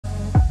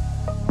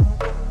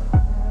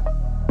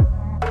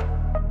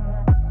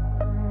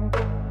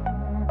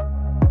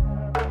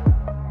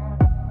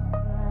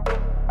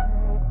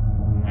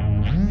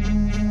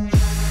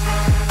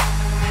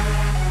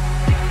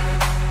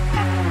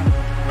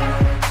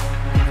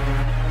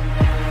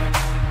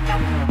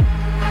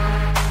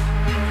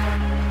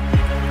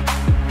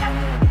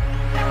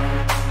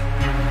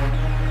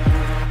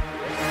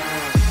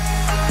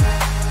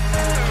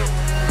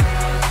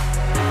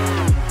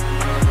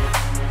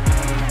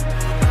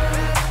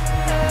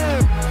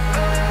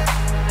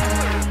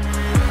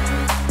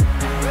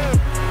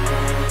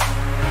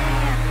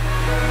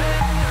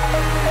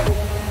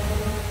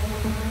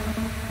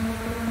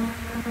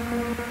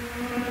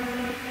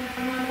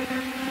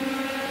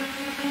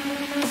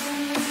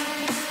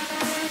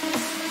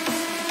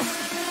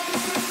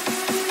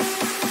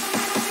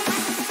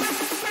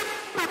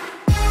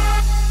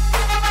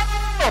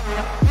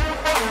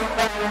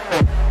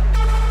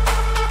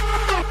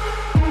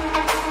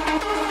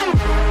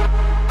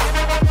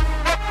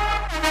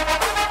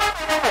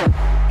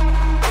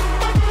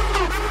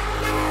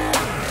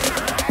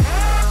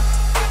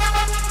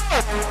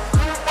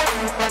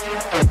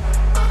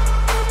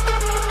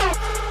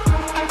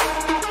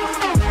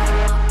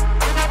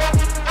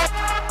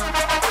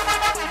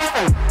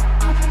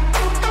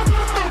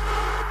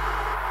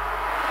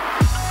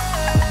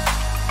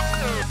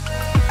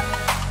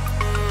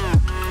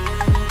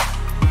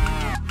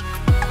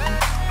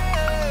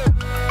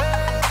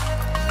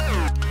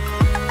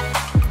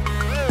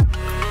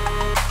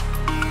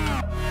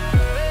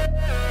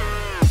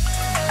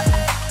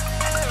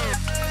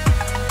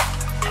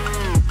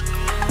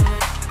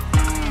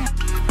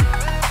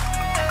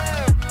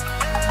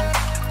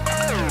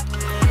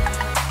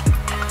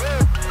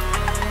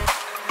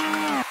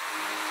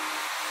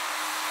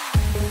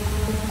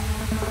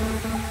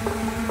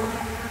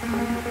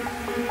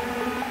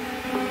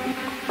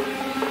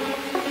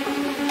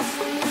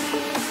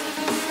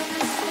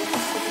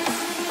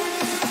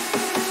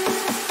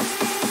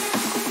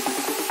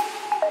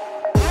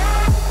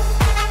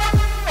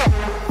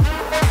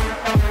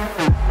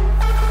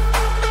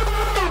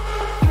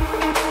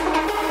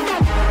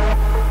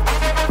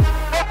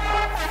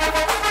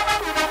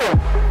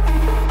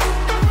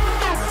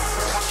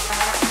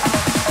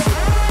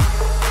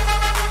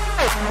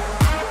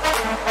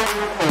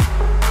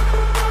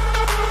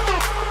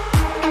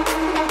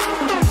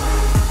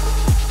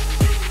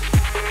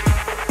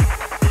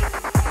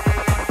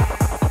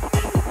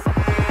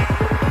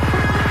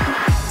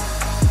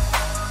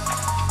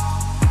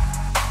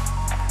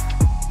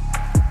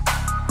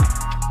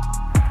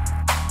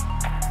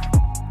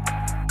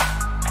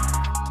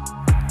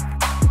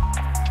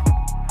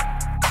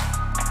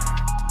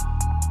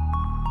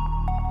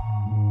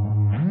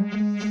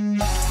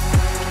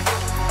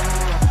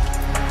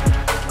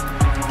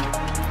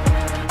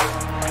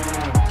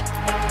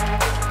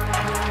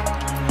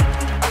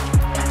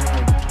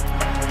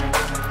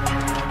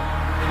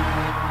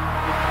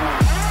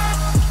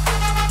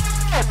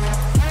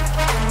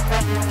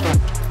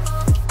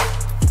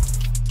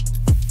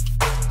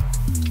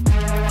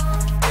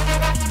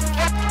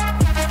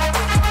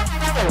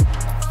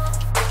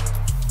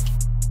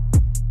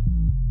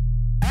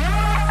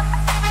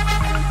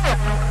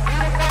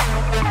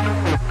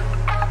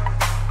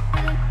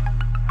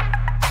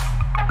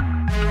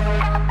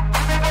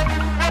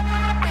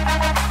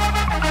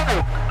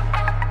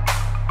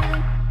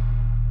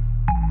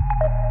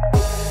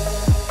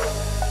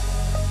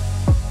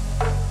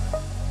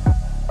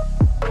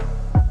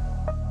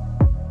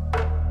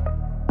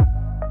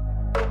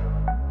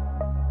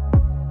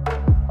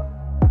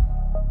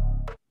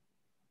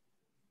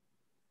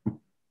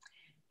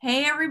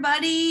Hey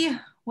everybody,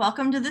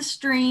 welcome to the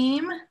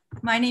stream.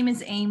 My name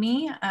is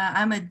Amy.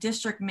 I'm a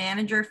district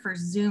manager for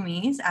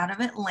Zoomies out of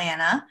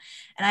Atlanta,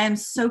 and I am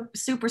so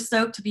super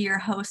stoked to be your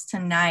host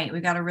tonight.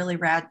 We've got a really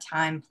rad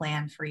time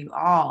planned for you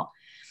all.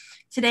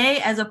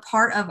 Today, as a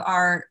part of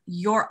our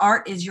Your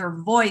Art is Your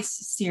Voice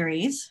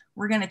series,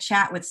 we're going to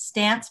chat with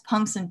Stance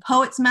Punks and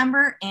Poets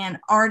member and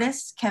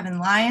artist Kevin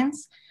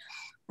Lyons.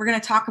 We're going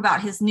to talk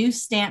about his new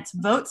Stance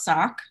Vote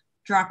Sock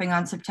dropping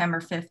on September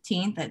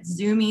 15th at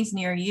Zoomies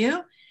near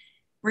you.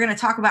 We're going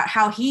to talk about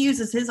how he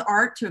uses his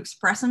art to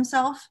express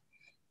himself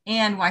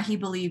and why he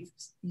believes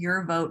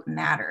your vote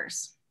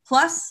matters.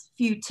 Plus, a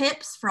few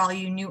tips for all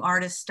you new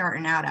artists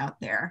starting out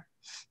there.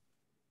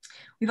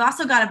 We've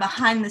also got a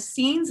behind the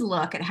scenes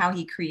look at how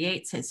he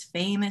creates his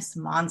famous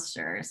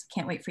monsters.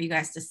 Can't wait for you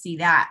guys to see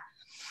that.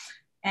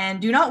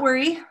 And do not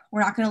worry,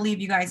 we're not going to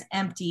leave you guys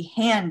empty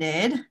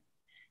handed.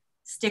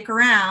 Stick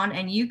around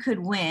and you could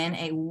win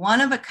a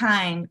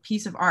one-of-a-kind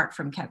piece of art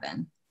from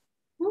Kevin.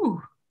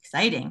 Ooh,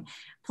 exciting.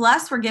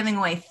 Plus, we're giving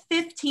away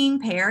 15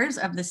 pairs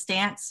of the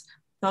Stance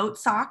boat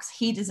socks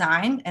he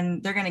designed,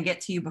 and they're going to get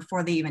to you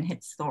before they even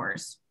hit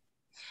stores.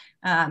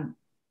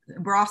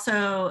 We're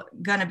also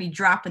going to be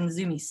dropping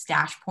Zoomy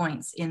stash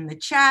points in the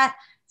chat,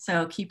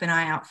 so keep an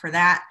eye out for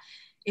that.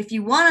 If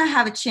you want to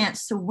have a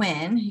chance to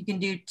win, you can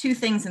do two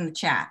things in the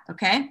chat,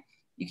 okay?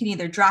 You can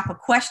either drop a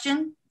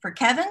question for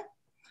Kevin,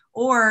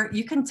 or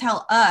you can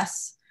tell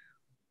us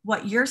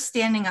what you're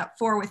standing up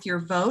for with your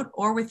vote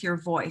or with your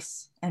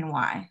voice and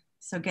why.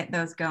 So get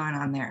those going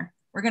on there.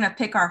 We're going to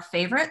pick our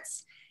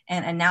favorites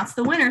and announce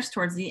the winners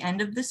towards the end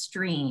of the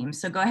stream.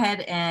 So go ahead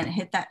and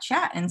hit that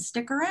chat and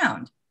stick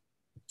around.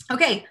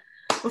 Okay,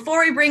 before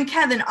we bring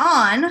Kevin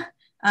on,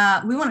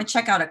 we want to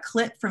check out a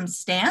clip from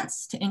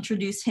Stance to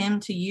introduce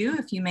him to you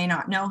if you may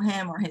not know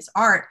him or his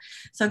art.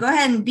 So go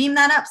ahead and beam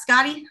that up,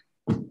 Scotty.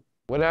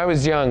 When I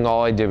was young,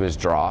 all I did was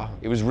draw.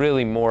 It was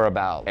really more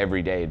about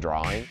everyday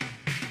drawing.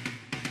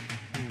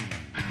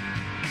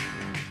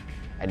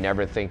 And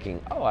never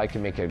thinking, oh, I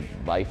can make a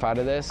life out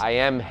of this. I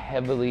am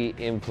heavily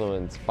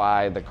influenced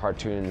by the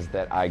cartoons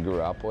that I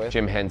grew up with.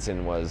 Jim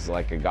Henson was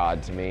like a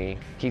god to me.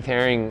 Keith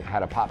Haring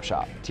had a pop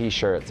shop,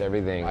 t-shirts,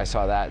 everything. I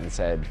saw that and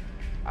said,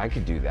 I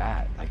could do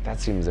that. Like,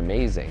 that seems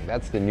amazing.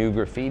 That's the new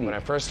graffiti. When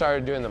I first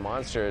started doing the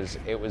monsters,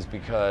 it was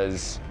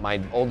because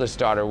my oldest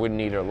daughter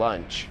wouldn't eat her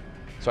lunch.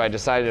 So I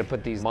decided to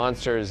put these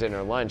monsters in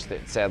her lunch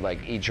that said, like,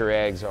 eat your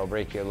eggs or I'll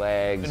break your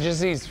legs.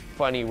 Just these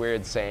funny,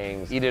 weird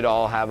sayings. Eat it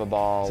all, have a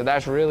ball. So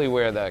that's really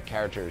where the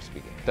characters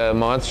begin. The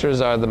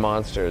monsters are the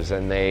monsters,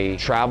 and they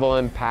travel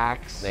in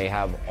packs. They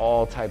have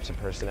all types of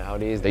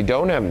personalities. They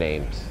don't have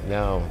names,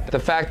 no. The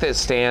fact that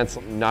Stance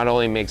not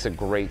only makes a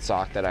great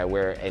sock that I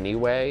wear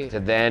anyway, to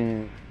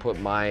then put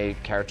my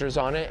characters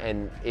on it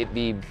and it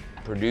be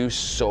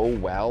produced so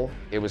well,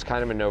 it was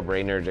kind of a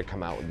no-brainer to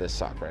come out with this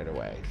sock right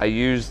away. I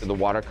used the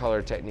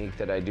watercolor technique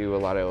that I do a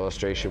lot of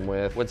illustration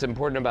with. What's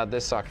important about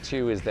this sock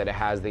too is that it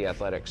has the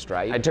athletic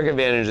stripe. I took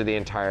advantage of the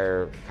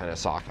entire kind of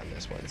sock on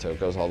this one, so it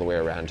goes all the way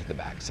around to the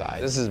back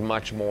side. This is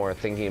much more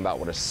thinking about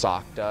what a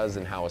sock does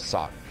and how a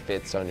sock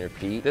fits on your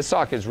feet. This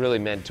sock is really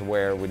meant to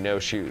wear with no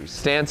shoes.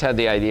 Stance had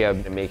the idea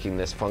of making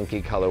this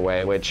funky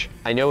colorway, which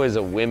I know is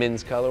a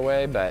women's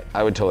colorway, but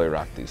I would totally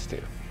rock these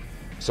two.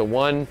 So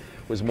one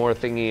was more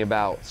thinking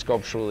about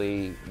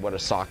sculpturally what a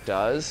sock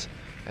does,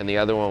 and the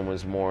other one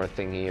was more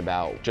thinking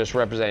about just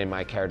representing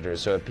my characters.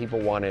 So if people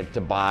wanted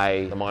to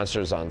buy the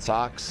monsters on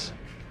socks,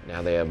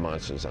 now they have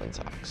monsters on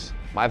socks.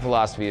 My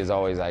philosophy is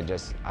always I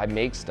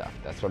make stuff.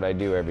 That's what I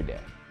do every day.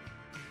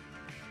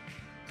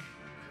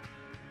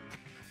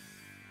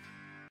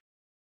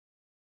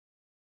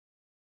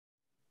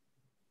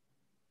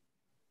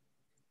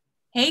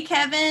 Hey,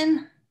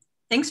 Kevin.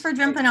 Thanks for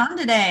jumping on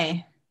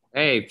today.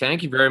 Hey,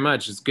 thank you very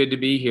much. It's good to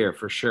be here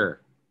for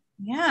sure.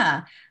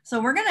 Yeah, so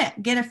we're gonna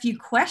get a few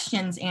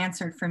questions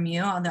answered from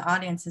you. The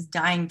audience is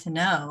dying to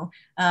know.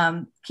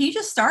 Can you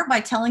just start by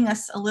telling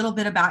us a little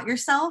bit about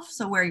yourself?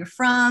 So where you're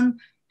from,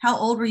 how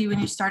old were you when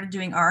you started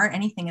doing art?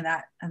 Anything of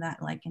that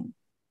like?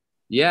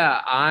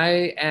 Yeah,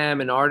 I am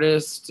an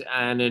artist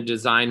and a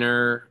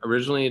designer,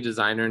 originally a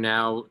designer,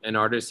 now an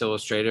artist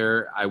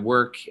illustrator. I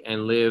work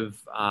and live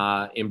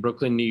in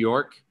Brooklyn, New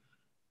York.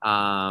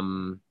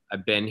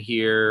 I've been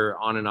here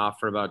on and off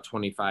for about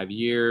 25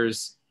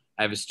 years.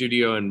 I have a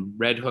studio in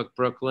Red Hook,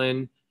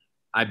 Brooklyn.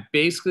 I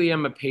basically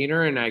am a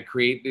painter, and I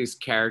create these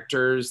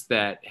characters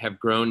that have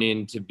grown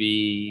into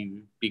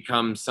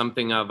become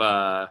something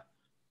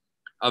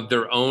of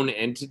their own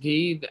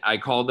entity. I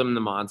call them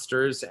the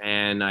monsters,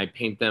 and I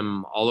paint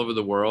them all over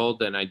the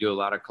world, and I do a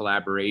lot of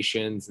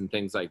collaborations and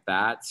things like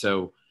that.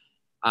 So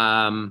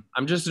I'm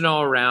just an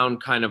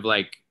all-around kind of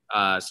like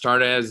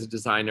started as a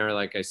designer,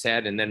 like I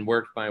said, and then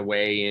worked my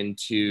way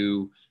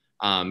into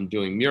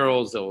doing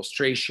murals,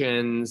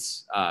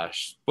 illustrations,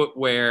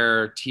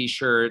 footwear,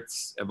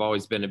 t-shirts have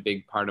always been a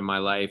big part of my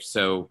life.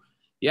 So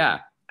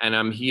yeah, and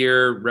I'm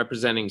here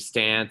representing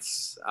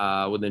Stance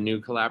with a new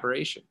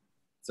collaboration.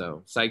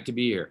 So psyched to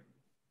be here.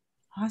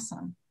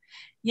 Awesome.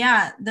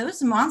 Yeah,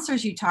 those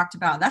monsters you talked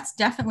about, that's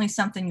definitely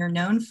something you're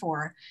known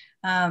for.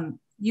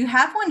 You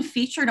have one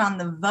featured on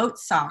the Vote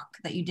Sock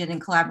that you did in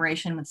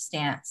collaboration with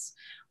Stance.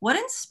 What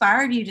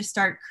inspired you to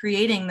start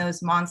creating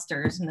those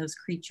monsters and those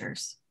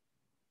creatures?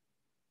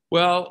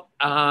 Well,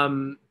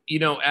 you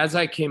know, as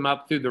I came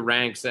up through the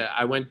ranks,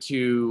 I went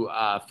to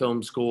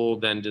film school,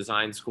 then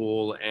design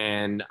school.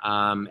 And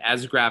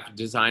as a graphic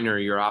designer,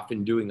 you're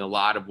often doing a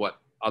lot of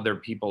what other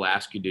people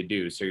ask you to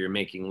do. So you're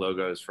making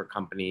logos for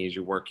companies,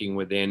 you're working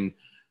within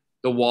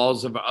the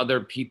walls of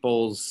other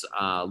people's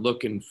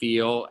look and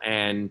feel.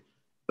 And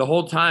the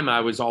whole time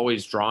I was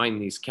always drawing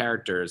these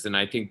characters. And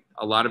I think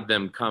a lot of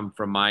them come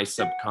from my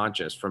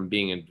subconscious, from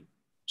being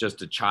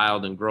just a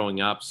child and growing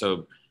up.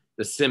 So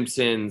The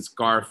Simpsons,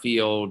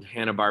 Garfield,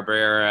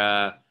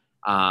 Hanna-Barbera,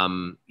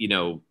 you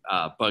know,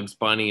 Bugs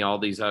Bunny, all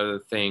these other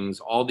things,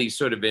 all these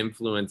sort of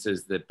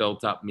influences that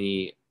built up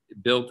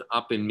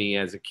in me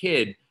as a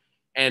kid.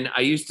 And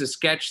I used to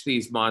sketch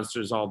these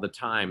monsters all the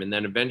time. And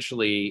then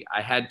eventually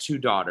I had two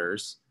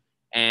daughters,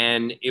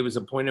 and it was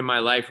a point in my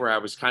life where I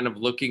was kind of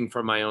looking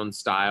for my own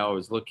style. I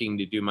was looking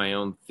to do my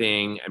own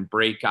thing and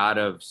break out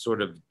of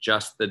sort of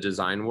just the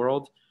design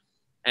world.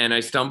 And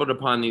I stumbled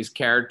upon these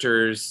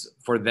characters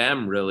for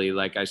them, really.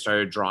 Like, I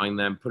started drawing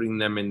them, putting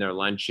them in their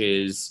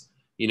lunches,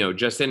 you know,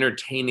 just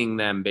entertaining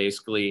them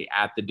basically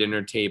at the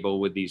dinner table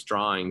with these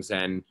drawings.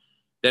 And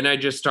then I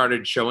just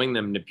started showing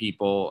them to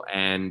people,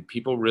 and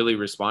people really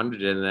responded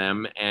to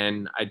them.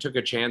 And I took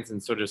a chance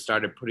and sort of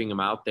started putting them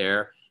out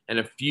there. And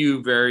a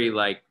few very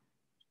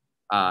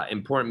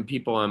important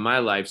people in my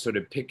life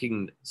started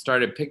picking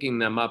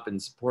them up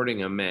and supporting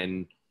them.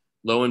 And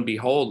lo and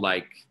behold,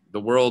 like, the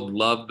world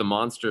loved the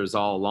monsters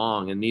all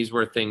along. And these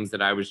were things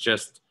that I was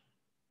just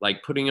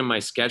like putting in my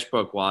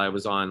sketchbook while I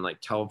was on like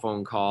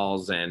telephone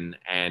calls and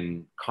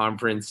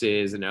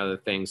conferences and other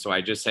things. So I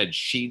just had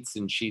sheets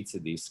and sheets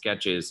of these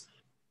sketches.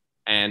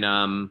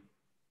 And,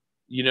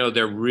 you know,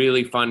 they're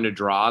really fun to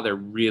draw. They're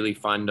really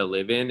fun to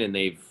live in. And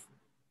they've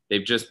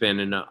just been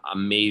an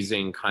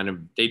amazing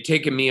they've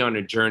taken me on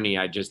a journey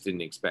I just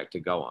didn't expect to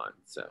go on.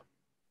 So.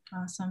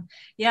 Awesome.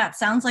 Yeah, it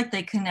sounds like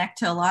they connect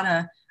to a lot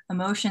of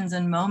emotions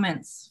and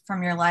moments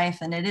from your life.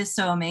 And it is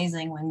so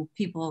amazing when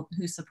people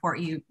who support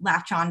you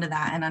latch onto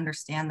that and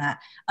understand that.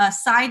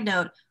 Side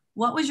note,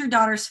 what was your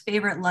daughter's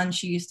favorite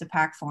lunch you used to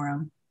pack for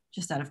them?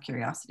 Just out of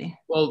curiosity.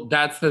 Well,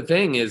 that's the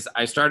thing, is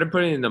I started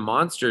putting the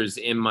monsters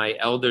in my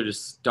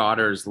eldest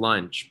daughter's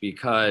lunch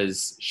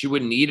because she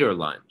wouldn't eat her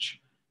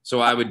lunch. So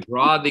I would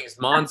draw these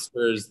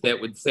monsters that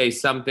would say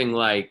something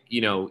like,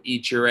 you know,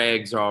 eat your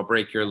eggs or I'll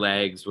break your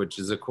legs, which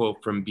is a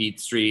quote from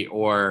Beat Street,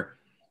 or,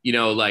 you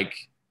know, like,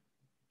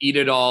 eat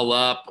it all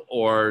up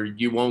or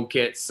you won't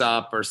get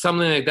sup or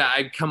something like that.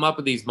 I'd come up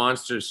with these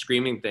monsters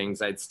screaming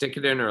things. I'd stick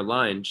it in her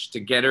lunch to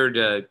get her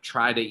to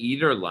try to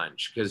eat her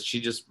lunch because she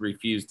just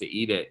refused to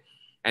eat it.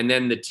 And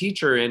then the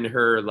teacher in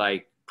her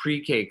like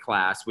pre-K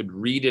class would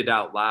read it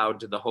out loud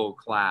to the whole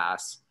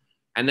class.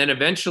 And then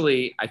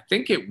eventually, I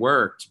think it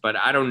worked, but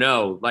I don't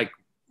know, like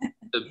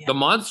the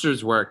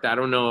monsters worked. I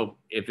don't know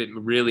if it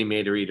really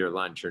made her eat her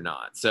lunch or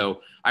not. So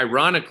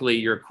ironically,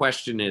 your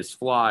question is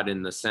flawed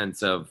in the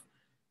sense of,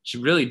 she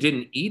really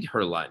didn't eat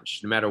her lunch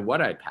no matter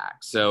what I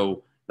packed.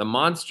 So the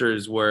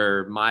monsters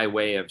were my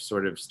way of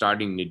sort of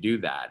starting to do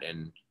that.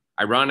 And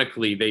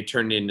ironically, they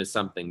turned into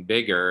something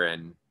bigger,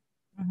 and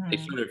they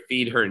sort of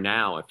feed her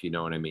now, if you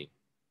know what I mean.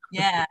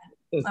 Yeah.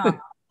 Oh,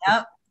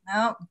 yep.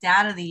 No,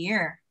 Dad of the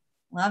Year.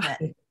 Love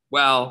it.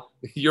 Well,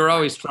 you're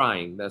always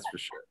trying, that's for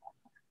sure.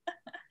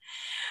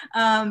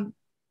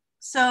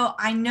 So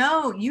I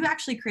know you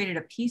actually created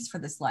a piece for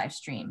this live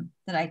stream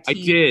that I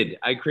did.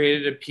 I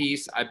created a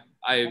piece.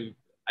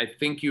 I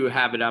think you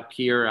have it up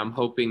here. I'm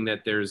hoping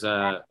that there's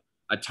a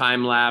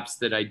time lapse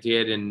that I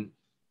did, and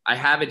I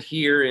have it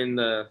here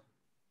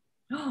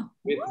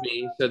with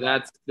me. So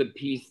that's the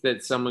piece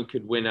that someone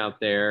could win out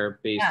there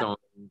based on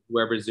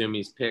whoever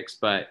Zoomies picks.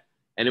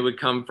 And it would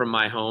come from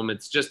my home.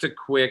 It's just a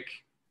quick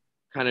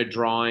kind of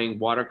drawing,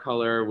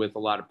 watercolor with a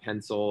lot of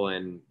pencil,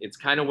 and it's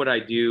kind of what I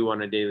do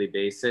on a daily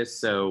basis.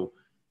 So,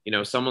 you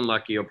know, someone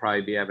lucky will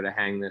probably be able to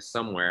hang this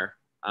somewhere.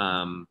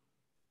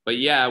 But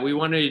yeah, we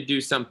wanted to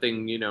do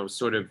something, you know,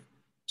 sort of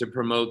to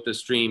promote the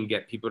stream,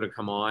 get people to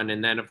come on.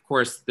 And then, of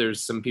course,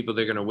 there's some people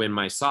that are going to win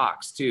my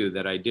socks, too,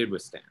 that I did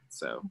with Stan.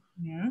 So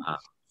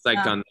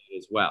psyched on that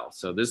as well.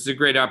 So this is a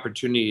great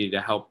opportunity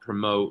to help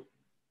promote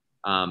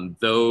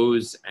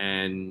those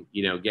and,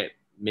 you know, get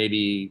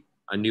maybe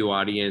a new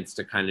audience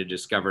to kind of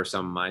discover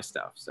some of my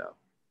stuff. So,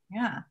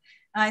 yeah,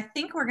 I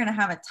think we're going to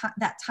have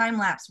that time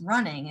lapse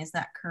running. Is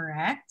that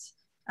correct?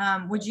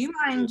 Would you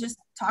mind just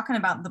talking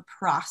about the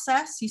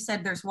process? You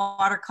said there's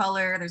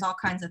watercolor, there's all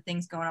kinds of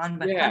things going on,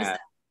 but how does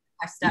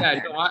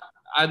that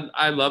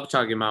I love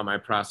talking about my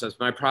process.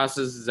 My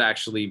process is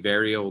actually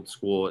very old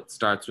school. It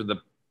starts with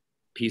a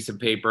piece of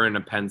paper and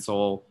a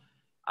pencil.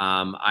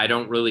 I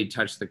don't really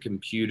touch the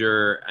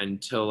computer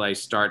until I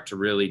start to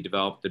really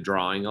develop the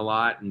drawing a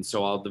lot. And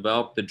so I'll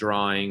develop the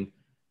drawing,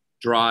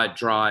 draw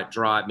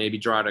it, maybe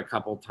draw it a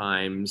couple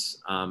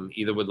times,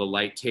 either with a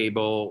light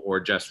table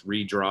or just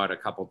redraw it a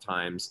couple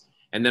times.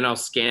 And then I'll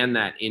scan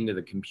that into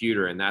the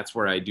computer. And that's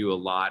where I do a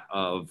lot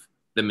of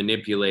the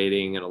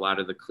manipulating and a lot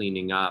of the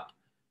cleaning up.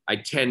 I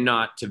tend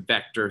not to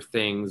vector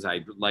things.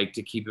 I like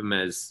to keep them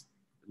as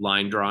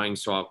line drawing,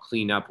 so I'll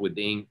clean up with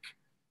ink.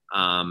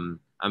 I'm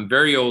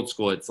very old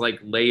school. It's like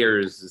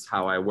layers is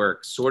how I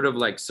work, sort of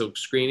like silk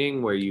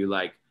screening, where you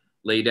like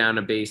lay down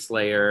a base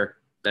layer,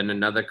 then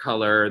another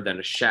color, then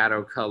a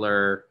shadow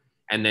color,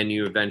 and then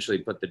you eventually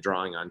put the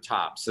drawing on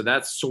top. So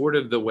that's sort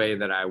of the way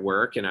that I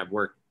work, and I've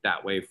worked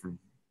that way for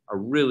a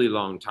really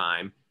long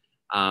time.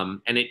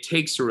 And it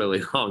takes a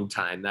really long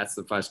time. That's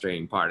the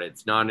frustrating part.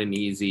 It's not an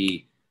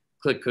easy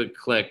click, click,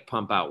 click,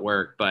 pump out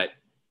work, but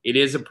it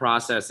is a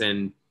process.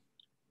 And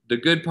the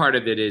good part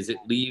of it is it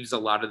leaves a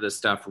lot of the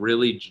stuff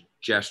really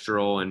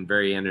gestural and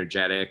very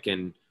energetic.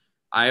 And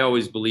I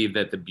always believe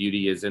that the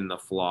beauty is in the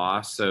flaw.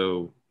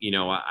 So,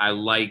 I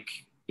like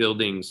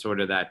building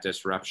sort of that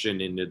disruption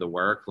into the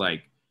work.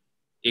 Like,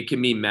 it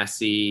can be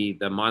messy.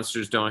 The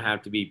monsters don't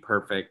have to be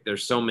perfect.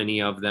 There's so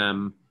many of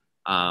them.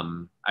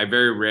 I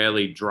very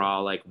rarely draw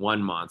like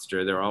one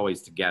monster. They're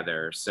always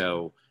together.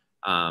 So,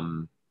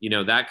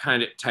 that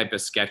kind of type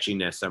of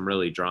sketchiness I'm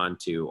really drawn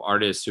to.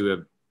 Artists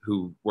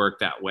who work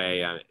that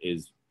way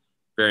is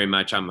very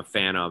much I'm a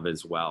fan of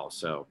as well.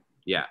 So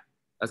yeah,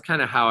 that's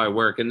kind of how I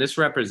work. And this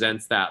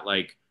represents that.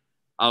 Like,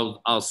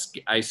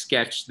 I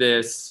sketch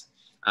this,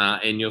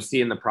 and you'll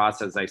see in the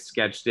process, I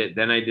sketched it,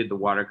 then I did the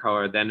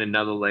watercolor, then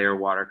another layer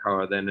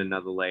watercolor, then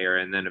another layer.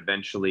 And then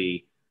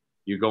eventually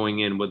you're going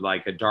in with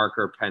like a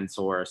darker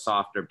pencil or a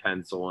softer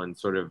pencil and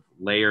sort of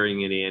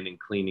layering it in and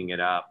cleaning it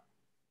up.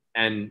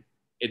 And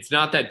it's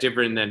not that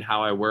different than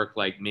how I work,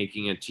 like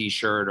making a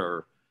t-shirt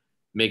or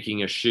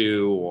making a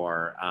shoe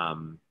or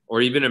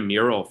even a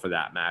mural for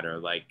that matter.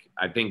 Like,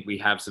 I think we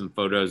have some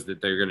photos that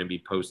they're going to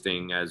be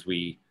posting as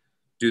we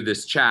do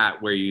this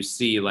chat where you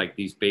see like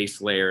these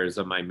base layers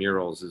of my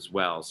murals as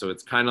well. So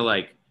it's kind of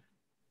like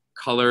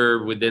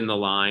color within the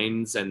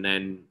lines and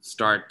then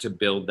start to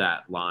build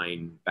that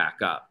line back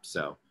up.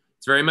 So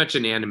it's very much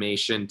an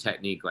animation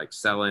technique, like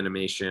cell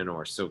animation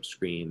or silk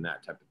screen,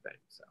 that type of thing.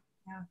 So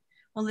yeah.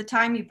 Well, the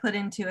time you put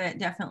into it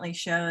definitely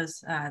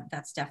shows.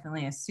 That's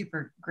definitely a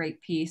super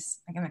great piece.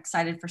 I'm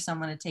excited for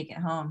someone to take it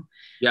home.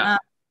 yeah.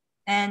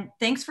 And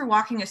thanks for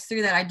walking us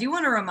through that. I do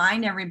want to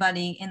remind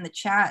everybody in the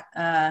chat,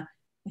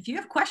 if you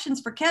have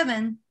questions for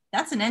Kevin,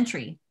 that's an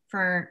entry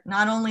for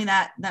not only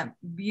that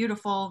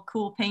beautiful,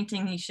 cool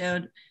painting he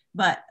showed,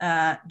 but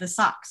the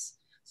socks.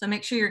 So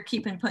make sure you're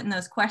putting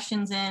those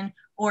questions in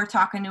or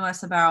talking to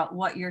us about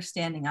what you're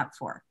standing up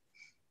for.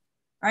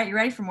 All right, you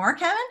ready for more,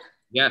 Kevin?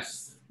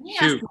 Yes.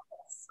 Shoot.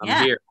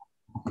 I'm here.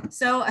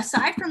 So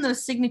aside from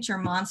those signature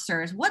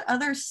monsters, what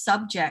other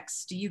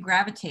subjects do you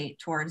gravitate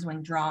towards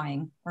when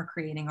drawing or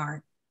creating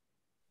art?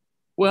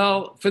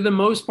 Well, for the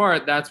most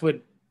part, that's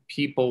what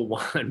people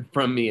want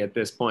from me at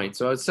this point.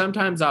 So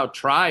sometimes I'll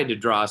try to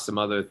draw some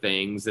other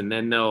things and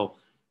then they'll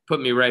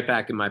put me right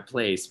back in my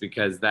place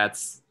because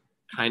that's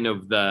kind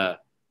of the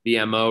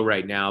MO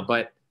right now.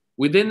 But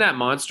within that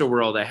monster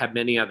world, I have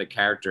many other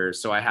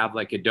characters. So I have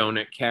like a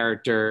donut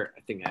character.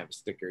 I think I have a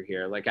sticker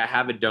here. Like, I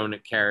have a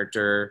donut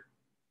character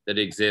that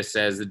exists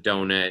as a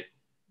donut.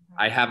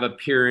 I have a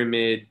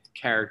pyramid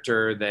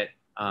character that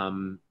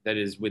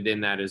is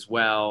within that as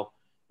well.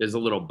 There's a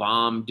little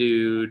bomb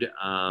dude.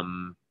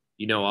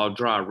 I'll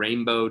draw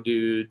rainbow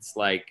dudes.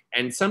 Like,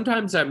 and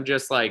sometimes I'm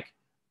just like,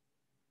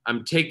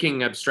 I'm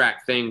taking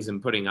abstract things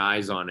and putting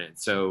eyes on it.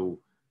 So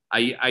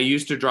I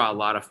used to draw a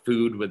lot of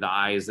food with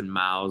eyes and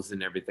mouths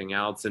and everything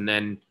else. And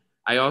then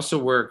I also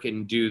work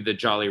and do the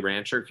Jolly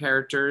Rancher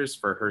characters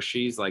for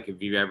Hershey's. Like,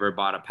 if you ever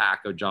bought a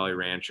pack of Jolly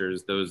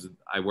Ranchers,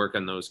 I work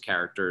on those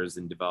characters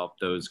and develop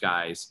those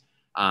guys.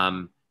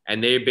 And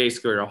they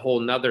basically are a whole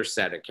nother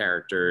set of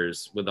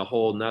characters with a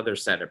whole nother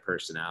set of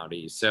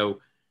personalities. So,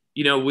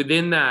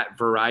 within that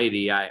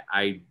variety,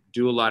 I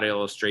do a lot of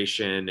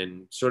illustration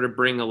and sort of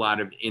bring a lot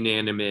of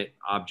inanimate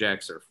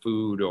objects or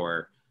food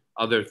or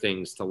other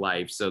things to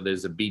life. So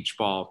there's a beach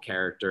ball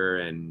character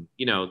and,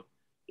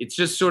 it's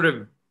just sort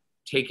of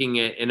taking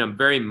it in a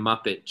very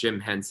Muppet Jim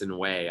Henson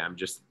way. I'm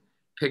just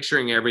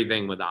picturing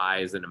everything with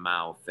eyes and a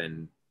mouth.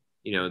 And,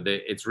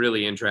 it's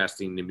really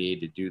interesting to me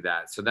to do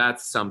that. So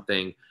that's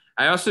something.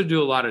 I also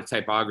do a lot of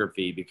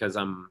typography because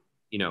I'm,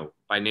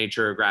 by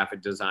nature a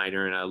graphic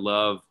designer and I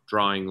love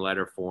drawing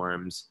letter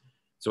forms.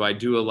 So I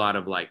do a lot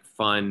of like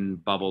fun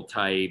bubble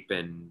type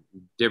and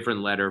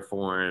different letter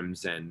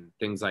forms and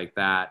things like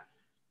that.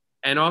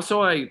 And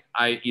also I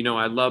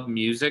love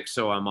music.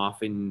 So I'm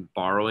often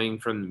borrowing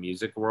from the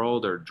music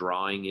world or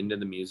drawing into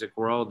the music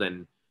world.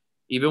 And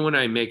even when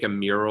I make a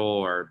mural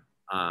or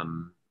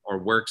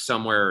work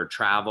somewhere or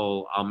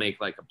travel, I'll make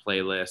like a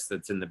playlist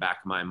that's in the back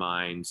of my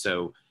mind.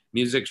 So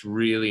music's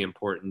really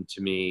important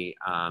to me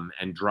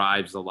and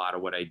drives a lot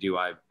of what I do.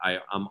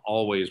 I'm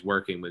always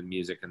working with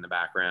music in the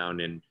background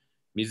and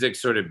music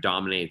sort of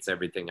dominates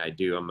everything I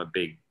do. I'm a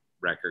big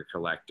record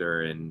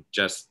collector and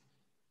just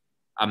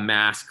a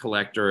mass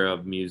collector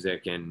of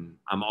music, and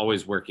I'm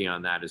always working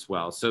on that as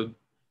well. So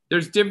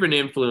there's different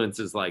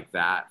influences like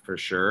that for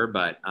sure.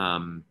 But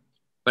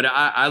But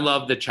I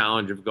love the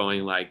challenge of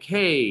going like,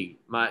 hey,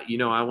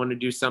 I want to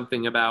do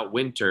something about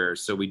winter.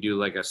 So we do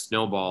like a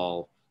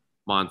snowball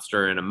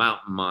monster and a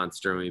mountain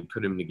monster and we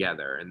put them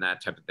together and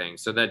that type of thing.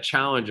 So that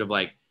challenge of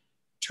like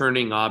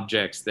turning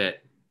objects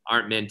that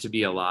aren't meant to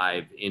be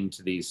alive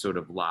into these sort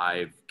of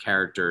live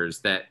characters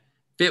that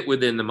fit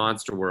within the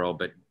monster world,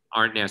 but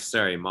aren't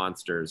necessarily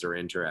monsters or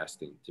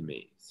interesting to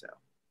me. So,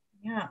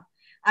 yeah,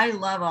 I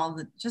love all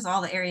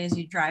the areas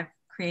you drive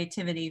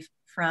creativity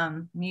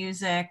from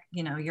music,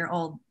 your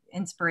old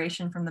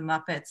inspiration from the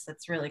Muppets.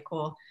 That's really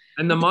cool.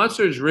 and the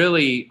monsters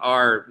really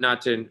are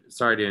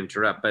sorry to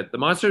interrupt, but the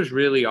monsters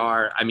really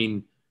are, I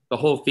mean, the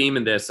whole theme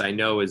of this, I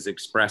know, is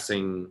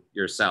expressing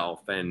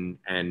yourself and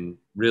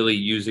really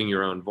using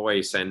your own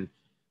voice. And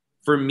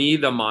for me,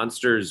 the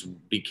monsters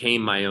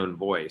became my own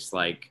voice.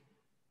 Like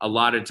a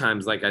lot of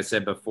times, like I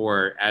said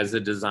before, as a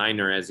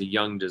designer, as a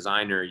young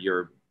designer,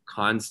 you're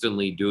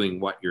constantly doing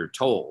what you're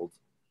told.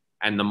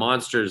 And the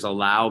monsters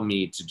allow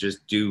me to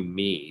just do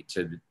me,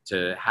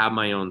 to have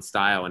my own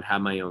style and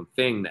have my own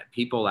thing that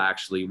people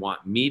actually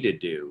want me to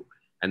do.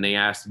 And they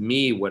ask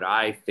me what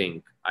I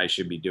think I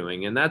should be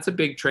doing. And that's a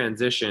big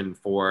transition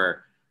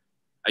for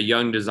a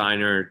young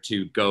designer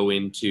to go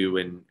into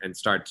and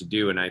start to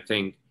do. And I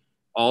think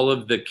all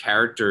of the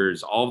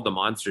characters, all of the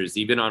monsters,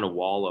 even on a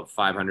wall of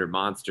 500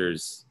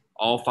 monsters,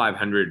 all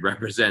 500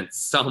 represent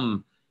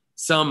some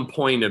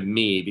point of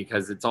me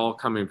because it's all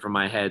coming from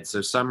my head.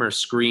 So some are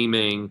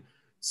screaming,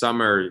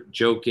 some are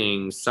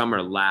joking, some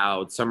are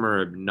loud, some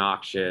are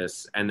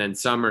obnoxious, and then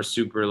some are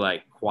super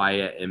like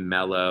quiet and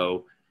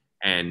mellow,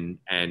 and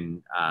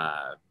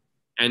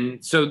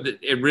so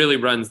it really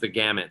runs the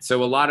gamut.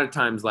 So a lot of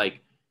times,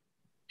 like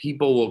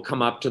people will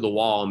come up to the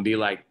wall and be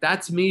like,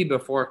 "That's me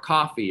before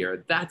coffee,"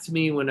 or "That's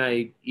me when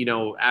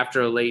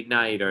after a late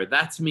night," or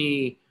 "That's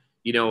me,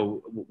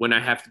 when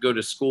I have to go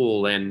to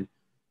school." And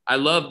I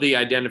love the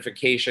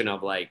identification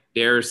of like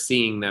they're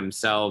seeing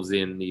themselves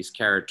in these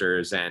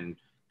characters, and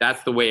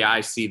that's the way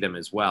I see them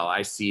as well.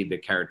 I see the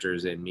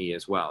characters in me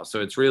as well. So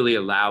it's really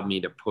allowed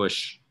me to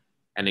push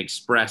and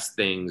express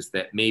things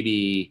that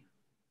maybe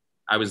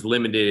I was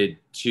limited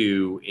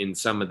to in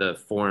some of the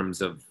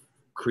forms of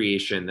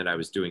creation that I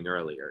was doing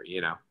earlier,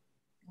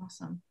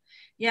 Awesome.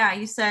 Yeah,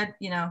 you said,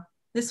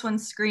 this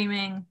one's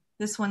screaming,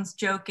 this one's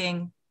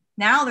joking.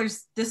 Now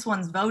this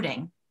one's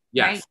voting,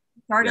 yes. Right?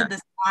 You started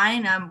this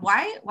line.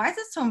 Why is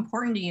it so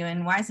important to you,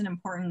 and why is it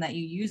important that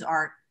you use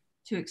art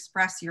to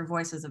express your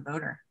voice as a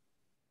voter?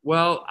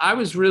 Well, I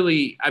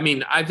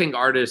think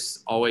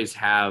artists always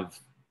have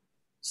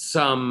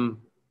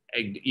some,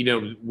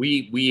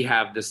 we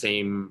have the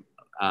same,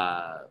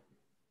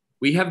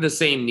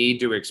 need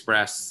to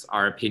express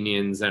our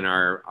opinions and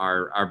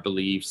our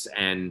beliefs.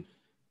 And,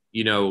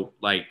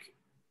 like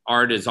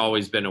art has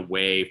always been a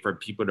way for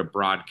people to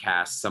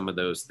broadcast some of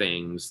those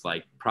things,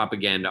 like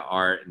propaganda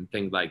art and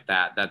things like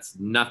that. That's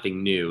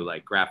nothing new.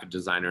 Like graphic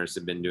designers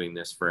have been doing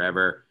this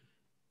forever.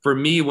 For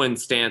me, when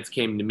Stance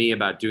came to me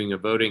about doing a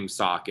voting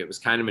sock, it was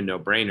kind of a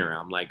no-brainer.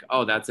 I'm like,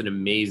 oh, that's an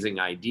amazing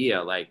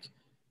idea. Like,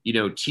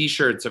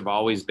 t-shirts have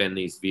always been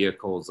these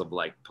vehicles of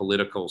like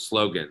political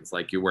slogans,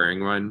 like you're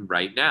wearing one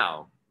right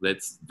now.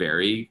 That's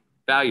very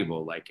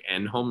valuable, like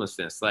end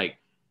homelessness, like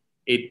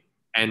it.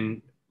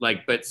 And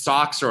like, but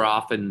socks are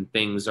often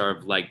things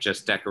of like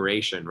just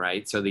decoration,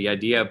 right? So the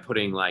idea of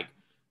putting like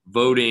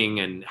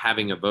voting and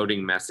having a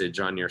voting message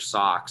on your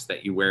socks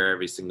that you wear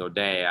every single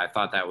day, I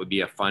thought that would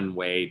be a fun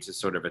way to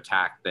sort of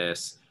attack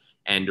this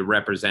and to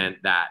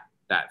represent that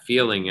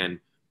feeling. And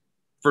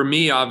for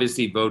me,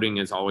 obviously, voting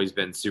has always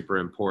been super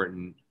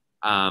important.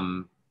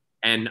 And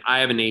I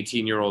have an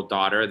 18-year-old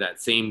daughter,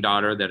 that same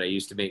daughter that I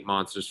used to make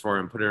monsters for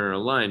and put in her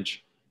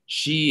lunch.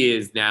 She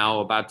is now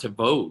about to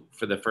vote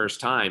for the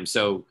first time.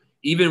 So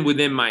even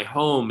within my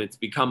home, it's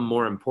become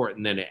more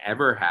important than it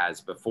ever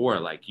has before.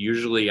 Like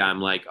usually I'm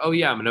like, oh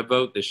yeah, I'm going to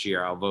vote this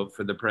year. I'll vote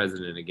for the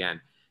president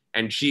again.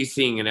 And she's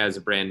seeing it as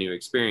a brand new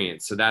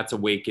experience. So that's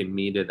awakened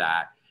me to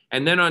that.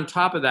 And then on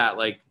top of that,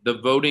 like the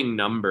voting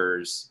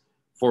numbers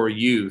for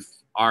youth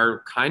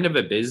are kind of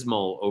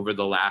abysmal over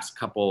the last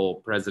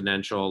couple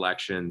presidential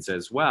elections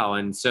as well.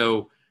 And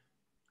so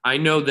I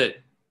know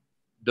that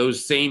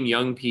those same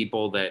young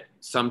people that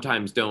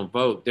sometimes don't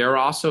vote, they're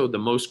also the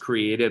most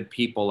creative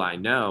people I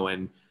know.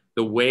 And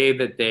the way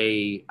that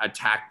they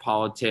attack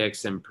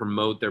politics and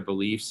promote their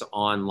beliefs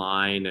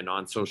online and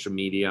on social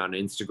media, on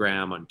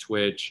Instagram, on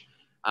Twitch,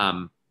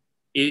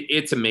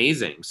 it's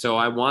amazing. So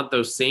I want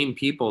those same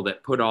people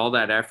that put all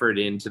that effort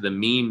into the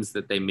memes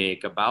that they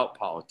make about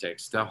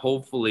politics to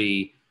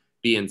hopefully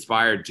be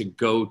inspired to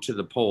go to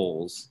the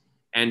polls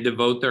and to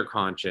vote their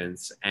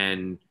conscience.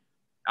 And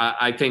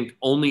I think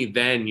only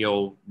then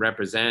you'll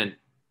represent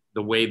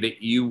the way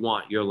that you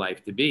want your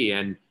life to be.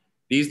 And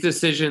these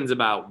decisions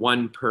about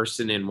one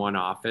person in one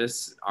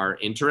office are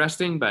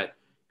interesting, but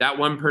that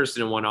one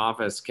person in one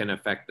office can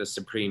affect the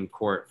Supreme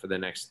Court for the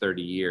next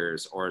 30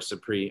 years or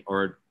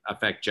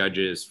affect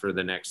judges for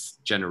the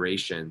next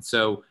generation.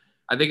 So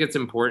I think it's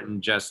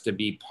important just to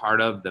be part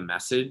of the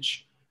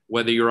message,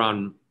 whether you're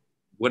on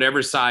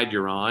whatever side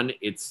you're on.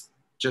 It's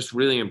just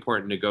really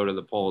important to go to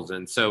the polls.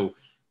 And so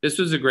this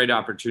was a great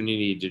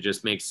opportunity to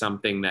just make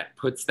something that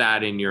puts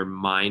that in your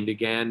mind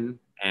again.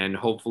 And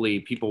hopefully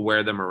people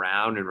wear them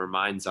around and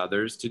reminds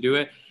others to do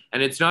it.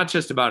 And it's not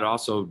just about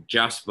also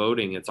just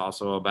voting. It's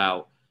also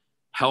about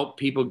help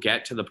people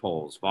get to the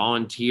polls,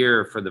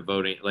 volunteer for the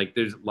voting. Like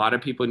there's a lot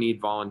of people need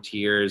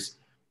volunteers.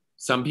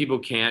 Some people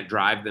can't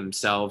drive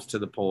themselves to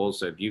the polls.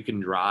 So if you can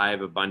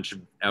drive a bunch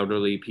of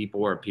elderly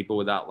people or people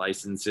without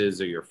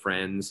licenses or your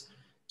friends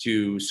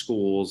to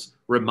schools,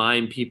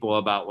 remind people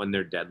about when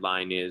their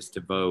deadline is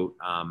to vote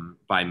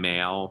by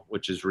mail,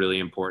 which is really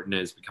important,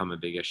 has become a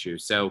big issue.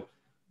 So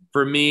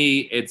for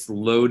me, it's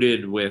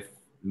loaded with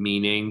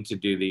meaning to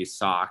do these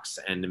socks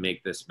and to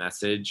make this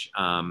message.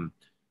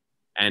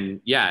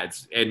 And yeah,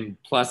 and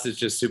plus it's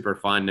just super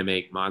fun to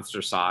make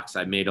monster socks.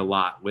 I made a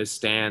lot with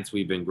Stance.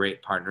 We've been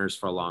great partners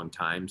for a long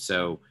time.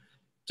 So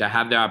to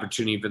have the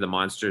opportunity for the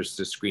monsters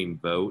to scream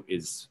vote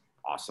is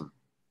awesome.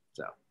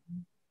 So.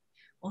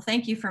 Well,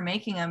 thank you for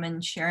making them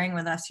and sharing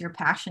with us your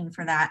passion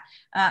for that.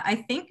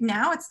 I think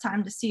now it's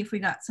time to see if we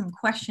got some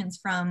questions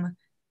from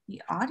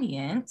the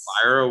audience.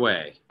 Fire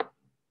away.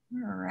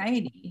 All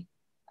righty.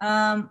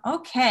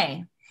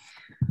 Okay.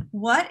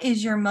 What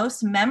is your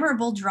most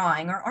memorable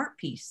drawing or art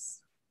piece?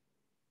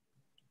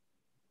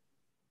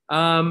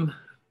 Wow,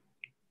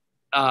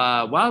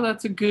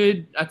 that's a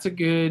good,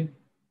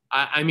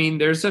 I mean,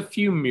 there's a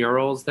few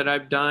murals that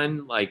I've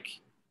done, like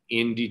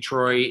in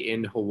Detroit,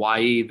 in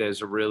Hawaii,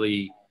 there's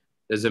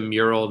a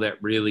mural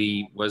that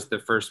really was the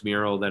first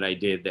mural that I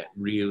did that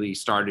really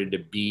started to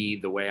be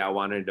the way I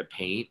wanted to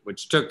paint,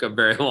 which took a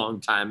very long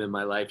time in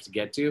my life to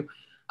get to.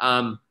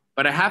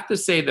 But I have to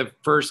say the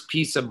first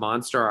piece of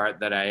monster art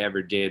that I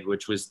ever did,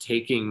 which was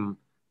taking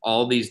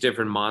all these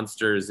different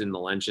monsters in the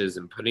lunches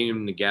and putting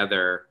them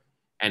together.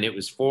 And it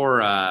was for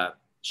a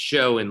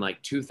show in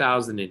like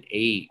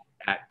 2008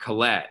 at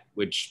Colette,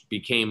 which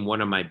became one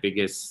of my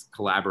biggest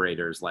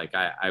collaborators. Like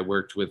I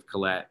worked with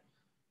Colette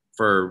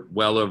for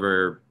well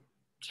over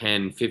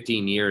 10,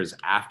 15 years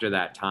after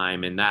that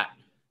time. And that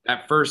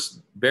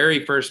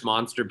very first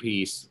monster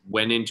piece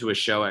went into a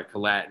show at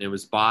Colette, and it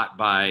was bought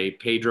by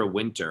Pedro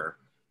Winter,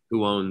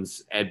 who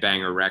owns Ed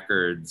Banger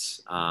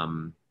Records,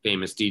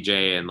 famous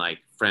DJ and like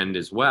friend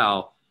as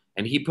well.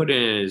 And he put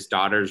it in his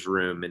daughter's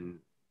room. And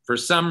for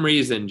some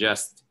reason,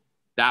 just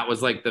that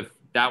was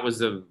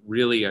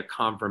really a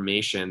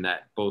confirmation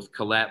that both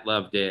Colette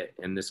loved it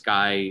and this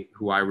guy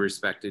who I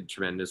respected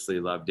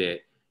tremendously loved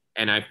it.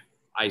 And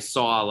I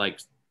saw like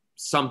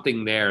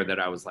something there that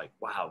I was like,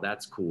 wow,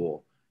 that's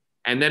cool.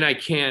 And then I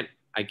can't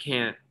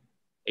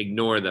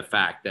ignore the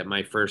fact that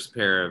my first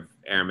pair of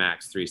Air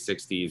Max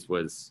 360s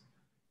was,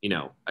 you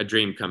know, a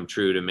dream come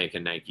true to make a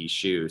Nike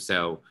shoe.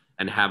 So,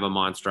 and have a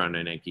monster on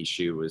a Nike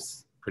shoe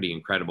was pretty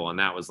incredible. And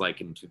that was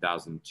like in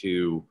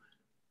 2002.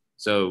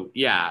 So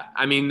yeah,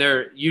 I mean,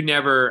 I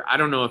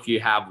don't know if you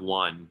have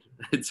one.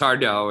 It's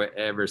hard to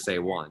ever say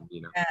one,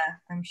 you know? Yeah,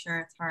 I'm sure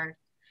it's hard.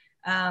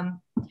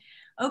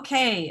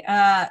 Okay,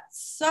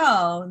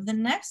 so the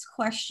next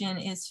question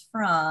is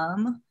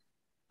from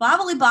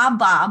Bobbly Bob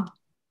Bob,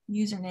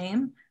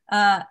 username.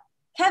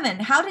 Kevin,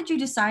 how did you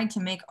decide to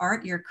make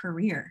art your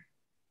career?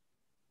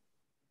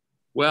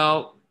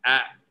 Well,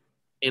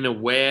 in a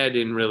way, I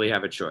didn't really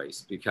have a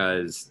choice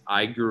because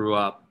I grew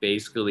up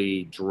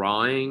basically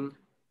drawing,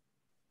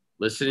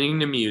 listening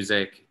to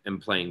music, and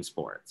playing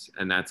sports.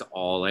 And that's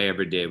all I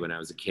ever did when I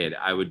was a kid.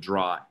 I would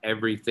draw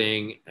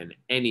everything and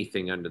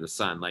anything under the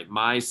sun. Like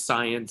my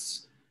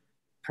science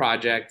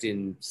project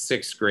in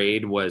 6th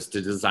grade was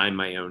to design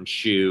my own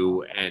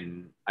shoe.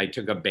 And I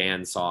took a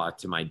bandsaw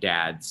to my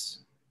dad's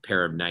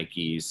pair of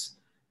Nikes,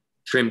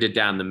 trimmed it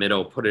down the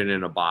middle, put it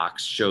in a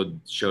box,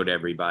 showed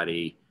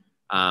everybody.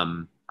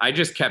 I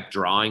just kept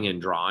drawing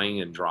and drawing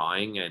and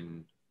drawing.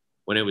 And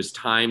when it was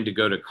time to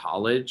go to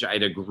college, I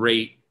had a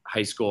great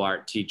high school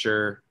art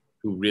teacher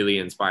who really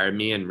inspired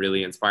me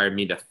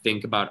to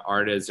think about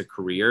art as a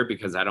career,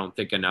 because I don't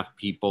think enough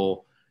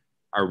people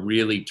are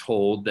really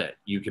told that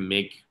you can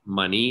make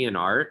money in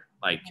art,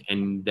 like,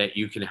 and that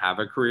you can have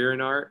a career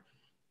in art.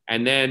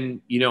 And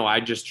then, you know, I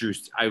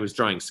was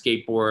drawing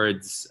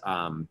skateboards,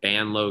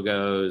 band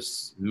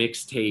logos,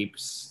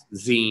 mixtapes,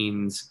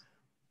 zines.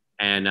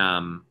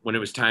 And when it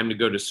was time to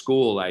go to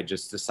school, I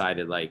just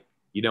decided, like,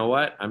 you know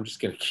what, I'm just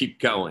going to keep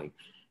going.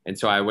 And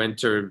so I went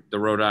to the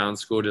Rhode Island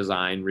School of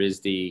Design,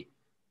 RISD,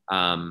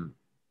 and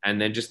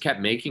then just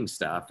kept making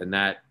stuff. And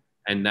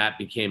that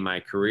became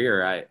my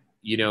career.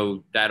 You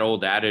know, that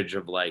old adage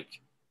of like,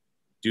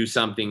 do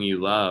something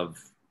you love,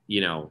 you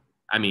know,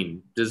 I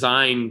mean,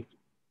 design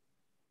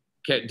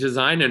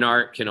and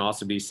art can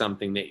also be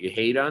something that you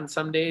hate on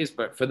some days,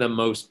 but for the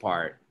most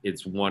part,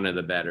 it's one of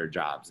the better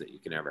jobs that you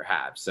can ever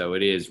have. So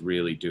it is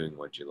really doing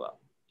what you love,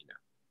 you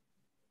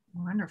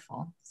know.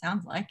 Wonderful.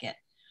 Sounds like it.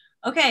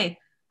 Okay.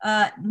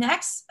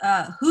 Next,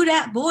 Who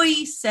Dat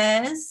Boy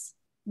says,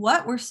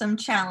 what were some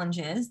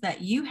challenges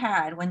that you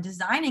had when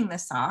designing the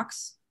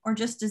socks or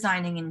just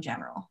designing in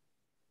general?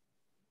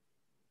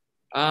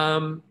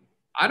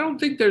 I don't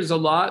think there's a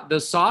lot. The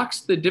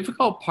socks, the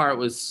difficult part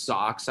with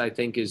socks, I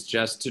think, is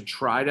just to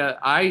try to,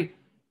 I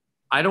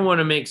don't want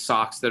to make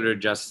socks that are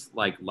just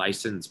like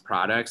licensed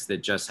products that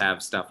just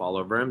have stuff all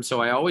over them.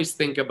 So I always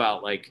think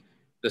about like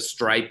the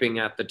striping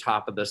at the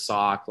top of the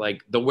sock,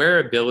 like the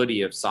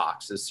wearability of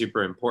socks is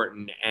super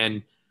important.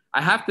 And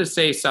I have to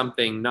say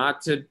something,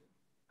 not to,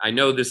 I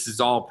know this is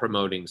all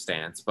promoting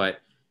Stance, but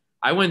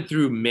I went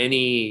through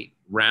many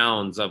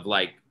rounds of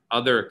like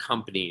other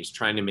companies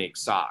trying to make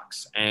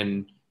socks,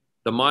 and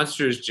the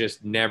monsters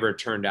just never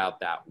turned out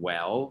that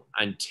well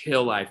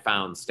until I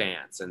found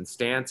Stance. And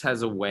Stance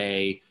has a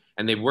way,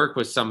 and they work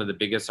with some of the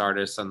biggest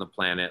artists on the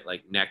planet,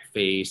 like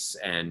Neckface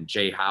and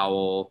Jay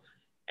Howell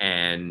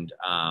and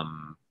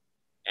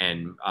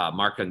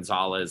Mark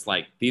Gonzalez.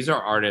 Like these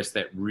are artists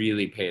that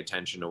really pay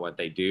attention to what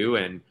they do.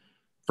 And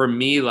for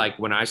me, like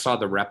when I saw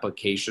the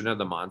replication of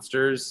the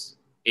monsters,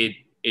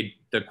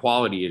 the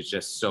quality is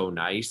just so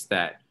nice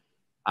that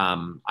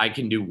I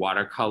can do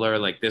watercolor.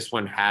 Like this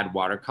one had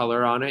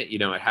watercolor on it. You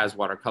know, it has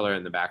watercolor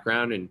in the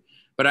background.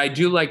 But I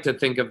do like to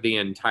think of the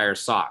entire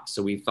sock.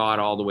 So we thought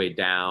all the way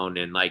down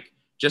and like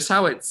just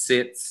how it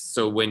sits.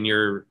 So when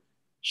your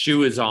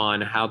shoe is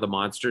on, how the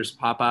monsters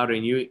pop out.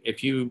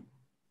 And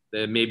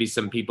maybe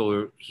some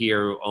people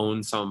here who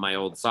own some of my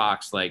old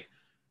socks, like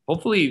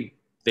hopefully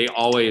they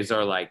always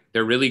are like,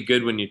 they're really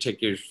good when you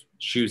take your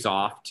shoes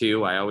off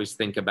too. I always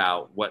think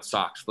about what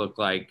socks look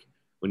like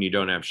when you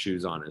don't have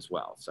shoes on as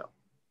well. So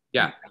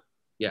yeah.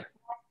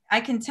 I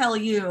can tell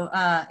you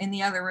in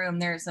the other room,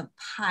 there's a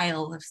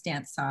pile of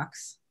Stance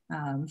socks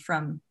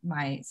from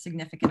my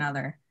significant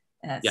other.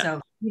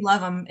 So we love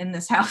them in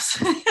this house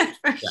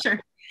for sure.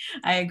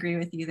 I agree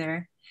with you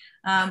there.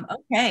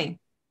 Okay.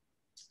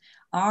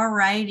 All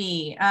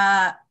righty.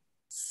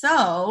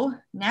 So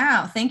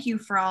now thank you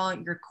for all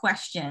your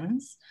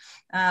questions.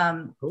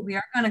 Cool. We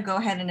are going to go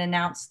ahead and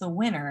announce the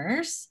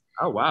winners.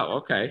 Oh, wow.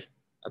 Okay.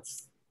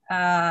 That's.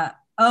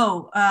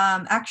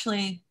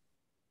 Actually,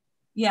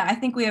 yeah, I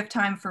think we have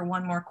time for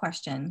one more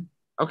question.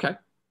 Okay.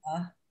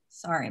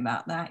 Sorry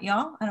about that,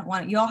 y'all. I don't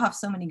want it. You all have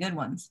so many good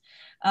ones.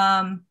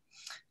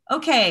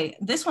 Okay,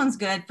 this one's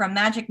good from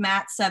Magic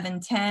Matt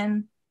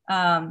 710.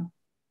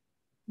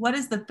 What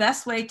is the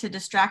best way to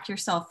distract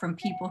yourself from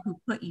people who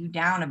put you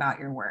down about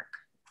your work?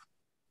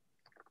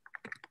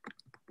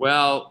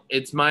 Well,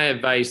 it's my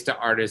advice to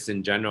artists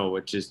in general,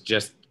 which is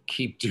just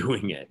keep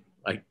doing it.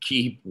 Like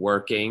keep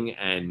working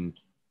and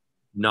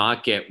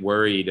not get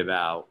worried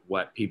about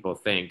what people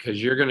think,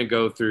 because you're going to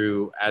go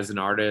through, as an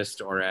artist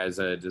or as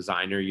a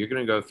designer, you're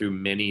going to go through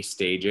many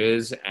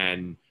stages,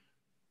 and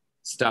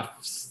stuff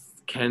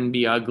can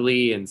be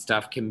ugly and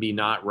stuff can be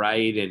not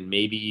right, and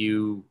maybe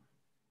you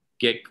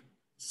get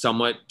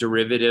somewhat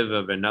derivative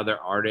of another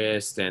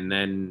artist, and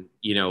then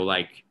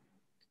like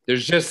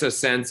there's just a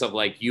sense of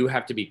like you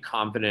have to be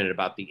confident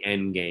about the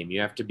end game.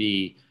 You have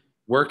to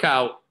work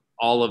out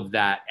all of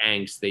that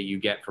angst that you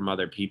get from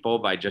other people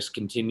by just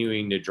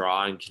continuing to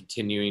draw and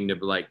continuing to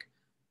like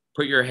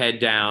put your head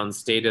down,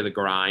 stay to the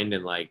grind,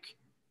 and like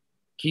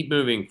keep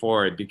moving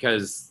forward.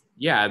 Because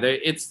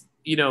it's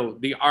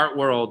the art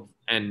world,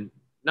 and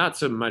not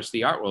so much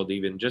the art world,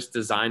 even just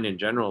design in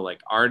general,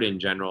 like art in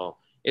general,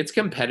 it's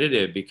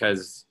competitive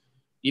because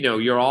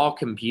you're all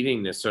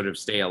competing to sort of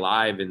stay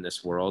alive in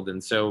this world.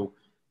 And so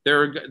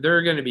there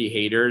are going to be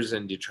haters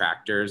and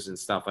detractors and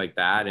stuff like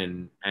that.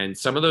 And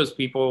some of those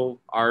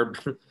people are,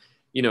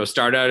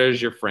 start out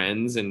as your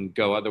friends and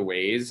go other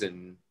ways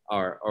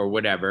or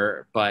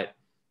whatever. But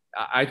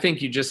I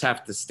think you just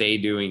have to stay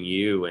doing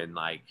you. And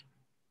like,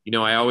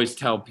 I always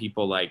tell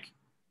people like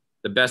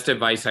the best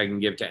advice I can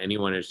give to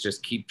anyone is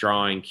just keep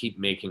drawing, keep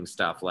making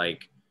stuff.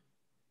 Like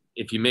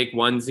if you make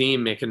one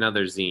zine, make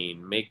another zine,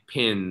 make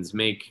pins,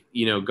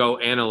 go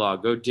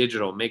analog, go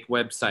digital, make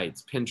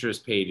websites,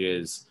 Pinterest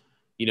pages,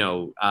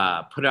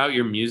 put out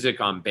your music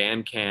on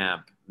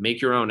Bandcamp,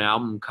 make your own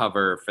album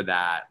cover for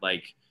that.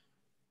 Like,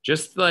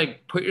 just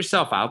like put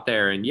yourself out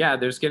there. And yeah,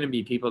 there's going to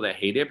be people that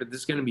hate it, but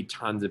there's going to be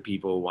tons of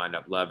people who wind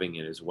up loving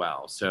it as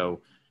well.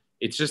 So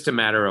it's just a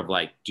matter of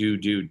like,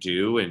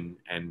 do,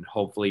 and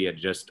hopefully it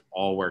just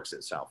all works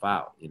itself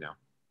out,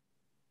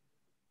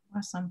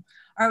 Awesome.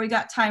 All right, we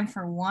got time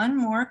for one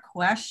more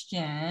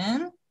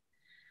question.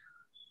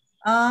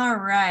 All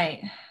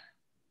right.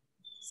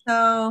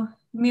 So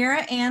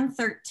Mira Ann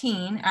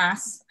 13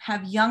 asks,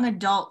 have young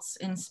adults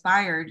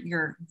inspired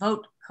your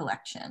vote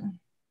collection?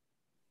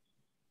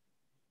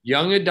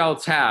 Young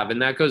adults have,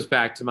 and that goes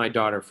back to my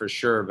daughter for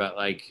sure, but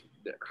like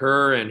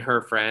her and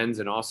her friends,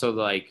 and also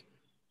like,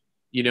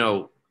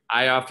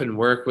 I often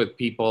work with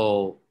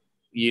people,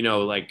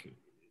 like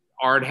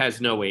art has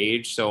no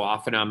age. So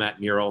often I'm at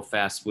Mural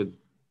Fest with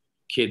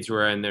kids who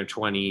are in their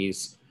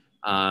 20s.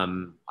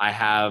 I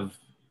have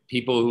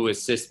people who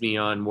assist me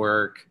on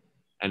work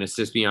and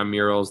assist me on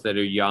murals that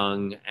are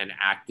young and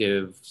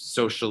active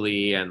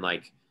socially and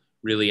like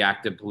really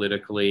active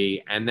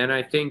politically. And then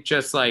I think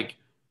just like,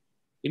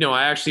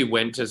 I actually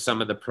went to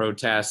some of the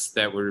protests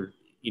that were,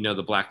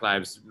 the Black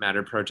Lives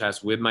Matter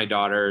protests with my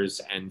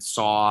daughters and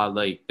saw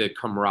like the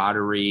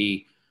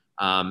camaraderie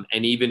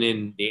And even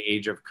in the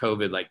age of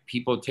COVID, like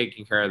people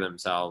taking care of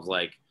themselves,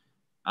 like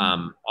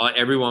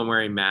everyone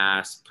wearing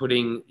masks,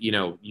 putting,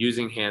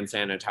 using hand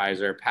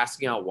sanitizer,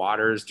 passing out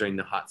waters during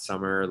the hot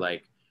summer,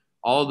 like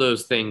all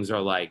those things are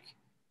like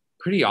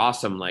pretty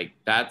awesome. Like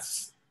I've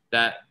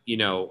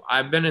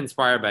been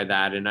inspired by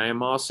that. And I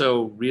am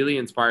also really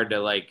inspired to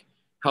like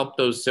help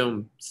those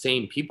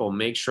same people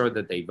make sure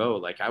that they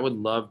vote. Like I would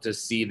love to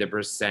see the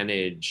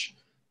percentage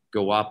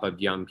go up of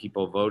young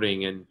people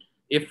voting. And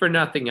if for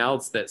nothing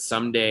else, that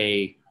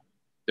someday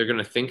they're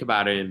going to think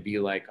about it and be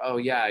like, oh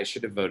yeah, I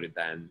should have voted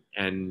then.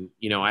 And,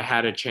 I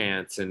had a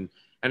chance. And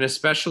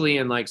especially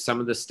in like some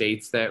of the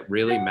states that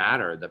really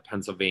matter, the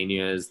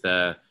Pennsylvanias,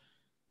 the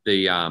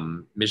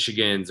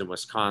Michigans and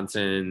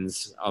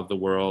Wisconsins of the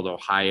world,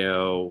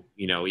 Ohio,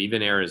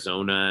 even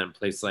Arizona and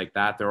places like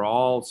that. They're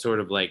all sort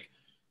of like,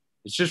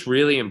 it's just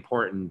really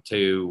important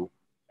to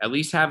at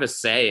least have a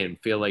say and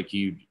feel like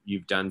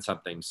you've done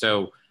something.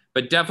 So,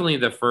 but definitely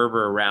the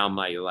fervor around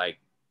my like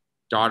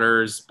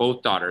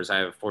both daughters. I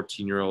have a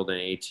 14-year-old and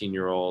an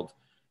 18-year-old,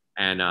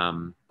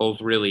 and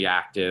both really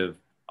active.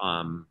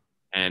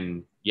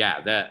 And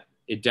yeah, that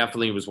it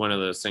definitely was one of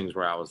those things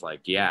where I was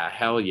like, yeah,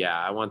 hell yeah,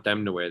 I want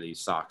them to wear these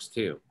socks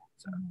too.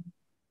 So.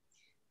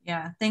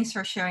 Yeah, thanks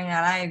for sharing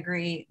that. I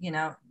agree.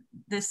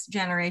 This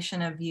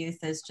generation of youth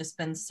has just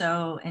been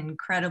so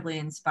incredibly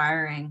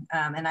inspiring.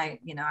 And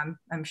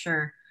I'm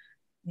sure,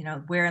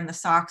 wearing the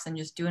socks and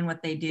just doing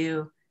what they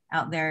do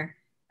out there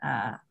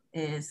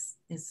is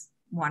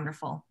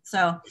wonderful.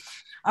 So,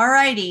 all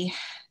righty,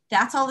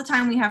 that's all the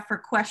time we have for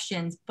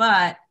questions.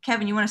 But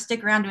Kevin, you want to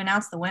stick around to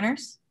announce the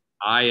winners?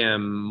 I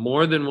am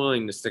more than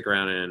willing to stick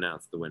around and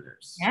announce the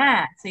winners.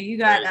 Yeah, so you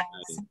got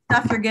some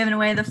stuff you're giving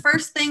away. The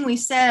first thing we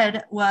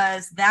said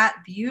was that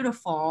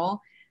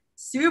beautiful,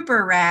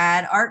 super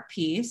rad art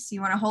piece.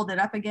 You want to hold it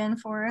up again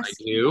for us? I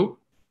do.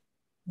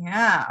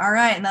 Yeah, all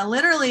right. Now,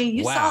 literally,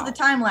 you saw the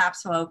time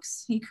lapse,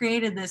 folks. He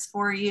created this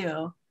for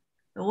you.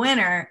 The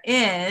winner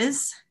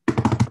is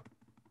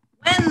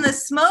When the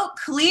Smoke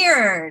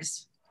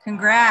Clears.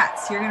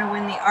 Congrats. You're going to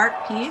win the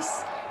art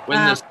piece. When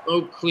the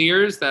Smoke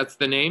Clears, that's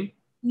the name?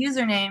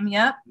 Username,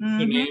 yep. Mm-hmm.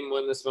 The name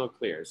When the Smoke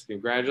Clears.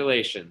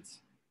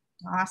 Congratulations.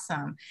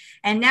 Awesome.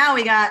 And now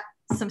we got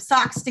some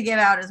socks to give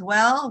out as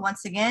well.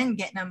 Once again,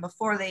 getting them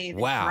before they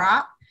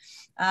drop.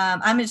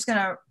 I'm just going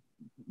to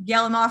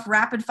yell them off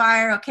rapid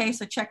fire. Okay,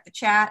 so check the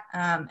chat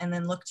and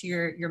then look to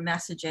your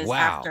messages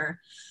after.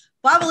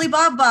 Bobbly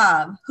Bob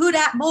Bob, Who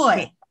Dat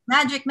Boy,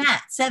 Magic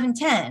Matt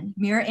 710,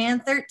 Mirror Ann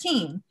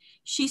 13,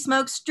 She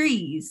Smokes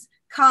Trees,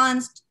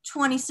 Cons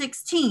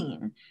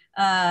 2016,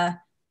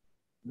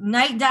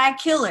 Night Dye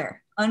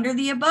Killer, Under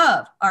the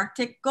Above,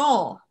 Arctic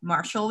Goal,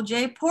 Marshall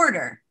J.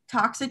 Porter,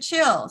 Toxa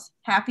Chills,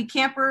 Happy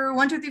Camper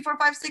 1, 2, 3, 4,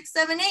 5, 6,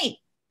 7, 8,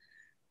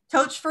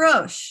 Toach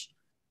Feroche,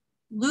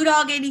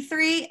 Ludog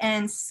 83,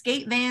 and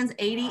Skate Vans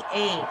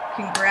 88.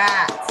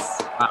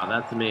 Congrats. Wow,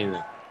 that's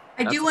amazing.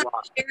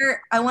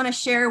 I want to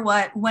share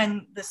what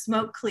When the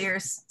Smoke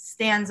Clears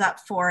stands up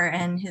for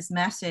and his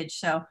message.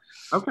 So,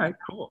 okay,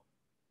 cool.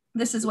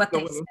 This is what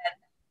they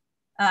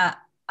said.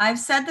 I've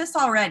said this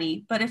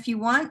already, but if you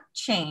want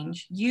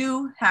change,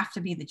 you have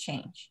to be the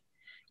change.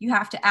 You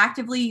have to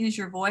actively use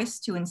your voice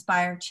to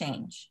inspire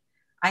change.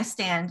 I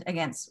stand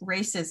against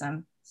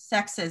racism,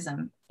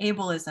 sexism,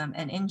 ableism,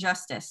 and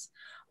injustice.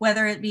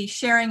 Whether it be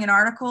sharing an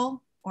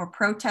article or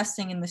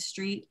protesting in the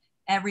street,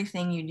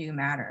 everything you do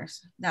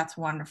matters. That's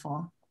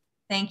wonderful.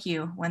 Thank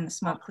you, When the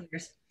Smoke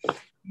Clears.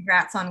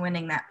 Congrats on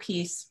winning that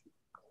piece.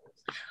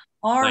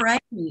 All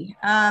righty.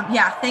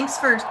 Yeah, thanks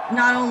for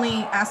not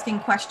only asking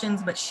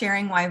questions, but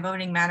sharing why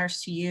voting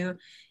matters to you.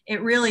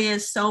 It really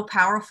is so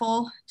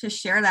powerful to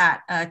share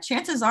that.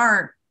 Chances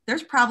are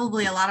there's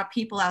probably a lot of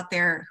people out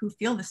there who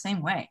feel the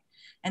same way,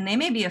 and they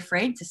may be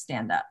afraid to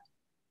stand up.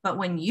 But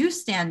when you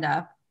stand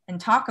up and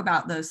talk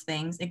about those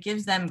things, it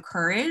gives them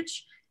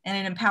courage and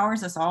it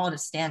empowers us all to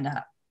stand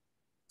up.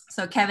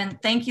 So Kevin,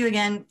 thank you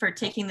again for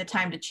taking the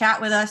time to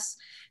chat with us.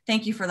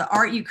 Thank you for the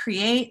art you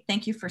create.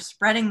 Thank you for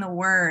spreading the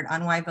word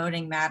on why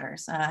voting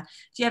matters. Do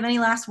you have any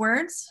last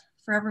words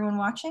for everyone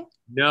watching?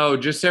 No,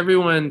 just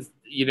everyone,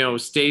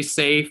 stay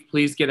safe.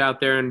 Please get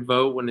out there and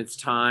vote when it's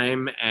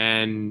time,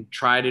 and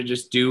try to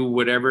just do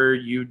whatever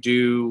you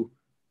do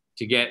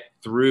to get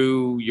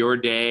through your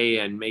day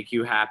and make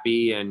you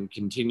happy, and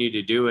continue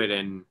to do it,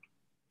 and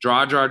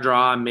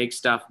draw, make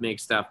stuff.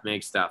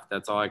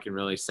 That's all I can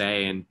really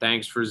say. And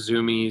thanks for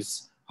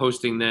Zoomies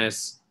hosting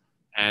this.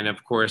 And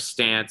of course,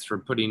 Stance for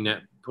putting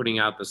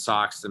out the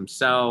socks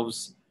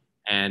themselves.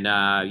 And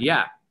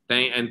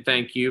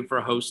thank you for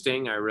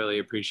hosting. I really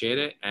appreciate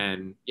it.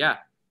 And yeah,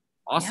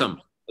 awesome.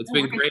 Yeah. It's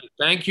been great.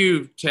 Thank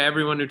you to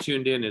everyone who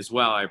tuned in as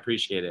well. I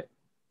appreciate it.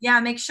 Yeah,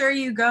 make sure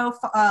you go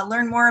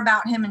learn more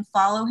about him and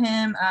follow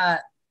him.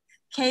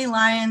 K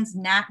Lyons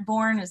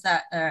Natborn, is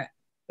that?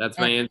 That's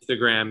my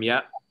Instagram.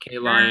 Yep. K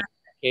Lyons,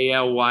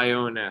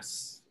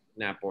 KLYONS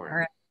Natborn. All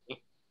right.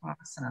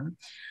 Awesome.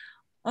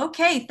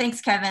 Okay,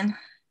 thanks, Kevin.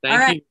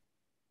 Thank you.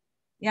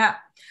 Yeah.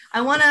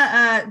 I want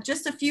to,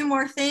 just a few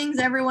more things,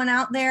 everyone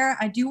out there.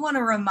 I do want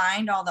to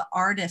remind all the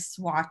artists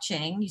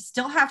watching, you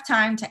still have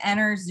time to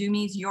enter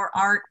Zoomies Your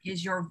Art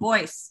is Your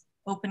Voice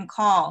open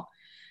call.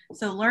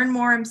 So learn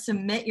more and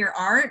submit your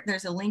art.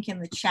 There's a link in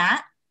the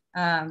chat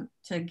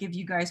to give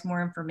you guys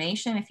more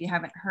information if you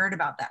haven't heard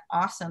about that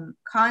awesome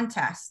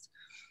contest.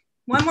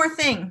 One more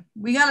thing,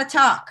 we got to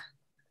talk.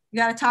 We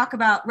got to talk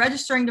about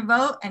registering to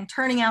vote and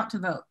turning out to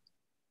vote.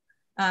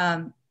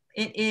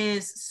 It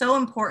is so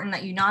important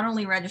that you not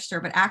only register,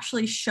 but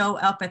actually show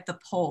up at the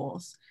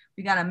polls.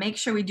 We got to make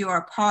sure we do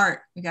our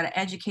part. We got to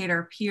educate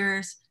our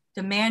peers,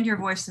 demand your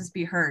voices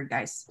be heard,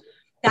 guys.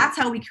 That's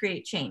how we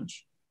create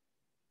change.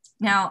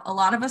 Now, a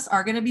lot of us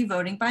are going to be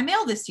voting by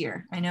mail this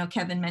year. I know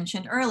Kevin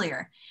mentioned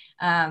earlier.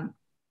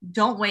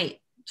 Don't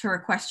wait to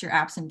request your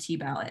absentee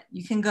ballot.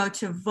 You can go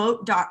to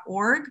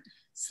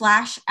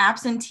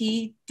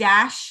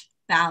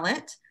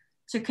vote.org/absentee-ballot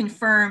to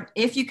confirm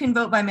if you can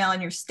vote by mail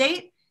in your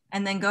state,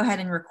 and then go ahead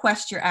and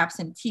request your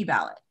absentee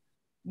ballot.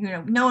 You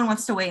know, no one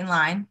wants to wait in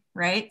line,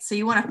 right? So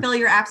you want to fill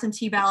your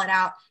absentee ballot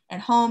out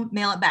at home,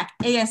 mail it back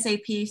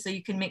ASAP so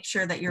you can make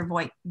sure that your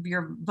vote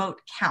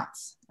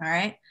counts, all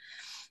right?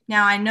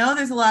 Now, I know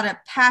there's a lot of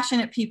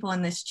passionate people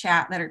in this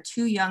chat that are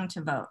too young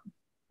to vote.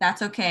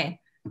 That's okay.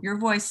 Your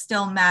voice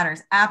still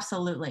matters,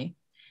 absolutely.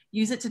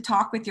 Use it to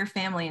talk with your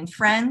family and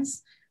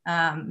friends.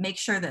 Make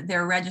sure that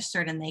they're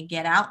registered and they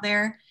get out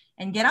there.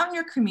 And get out in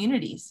your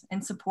communities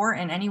and support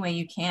in any way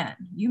you can.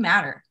 You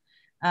matter.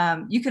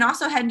 You can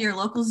also head to your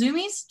local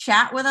Zoomies,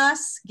 chat with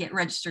us, get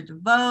registered to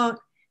vote,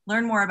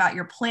 learn more about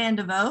your plan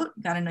to vote.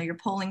 Got to know your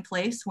polling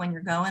place, when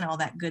you're going, all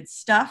that good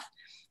stuff.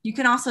 You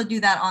can also do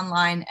that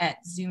online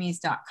at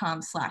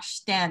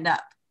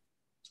zoomies.com/standup.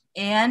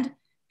 And if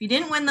you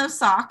didn't win those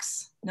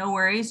socks, no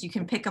worries. You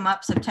can pick them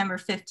up September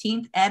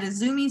 15th at a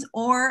Zoomies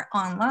or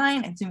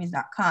online at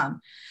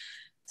zoomies.com.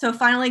 So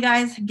finally,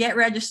 guys, get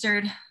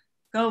registered,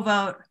 go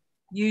vote.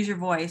 Use your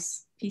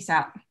voice. Peace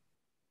out.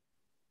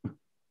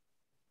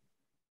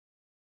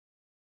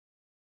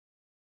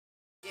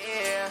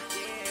 Yeah,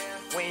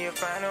 when you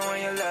find out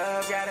when you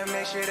love, gotta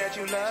make sure that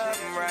you love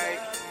them right.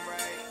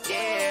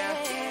 Yeah,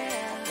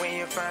 when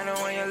you find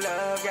out when you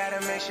love, gotta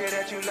make sure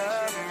that you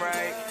love them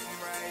right.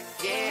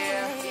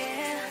 Yeah,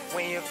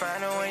 when you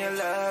find out when you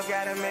love,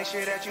 gotta make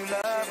sure that you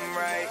love them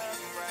right.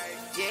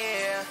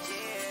 Yeah,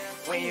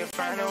 when you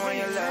find out when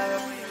you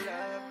love.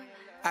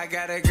 I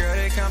got a girl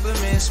that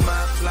compliments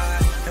my fly,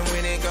 and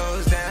when it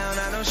goes down,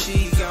 I know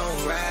she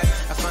gon' ride.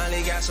 I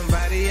finally got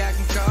somebody I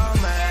can call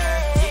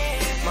mine.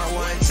 My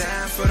one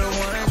time for the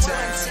one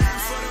time.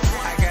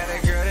 I got a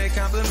girl that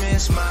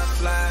compliments my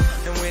fly,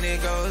 and when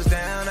it goes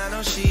down, I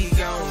know she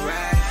gon'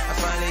 ride. I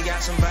finally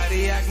got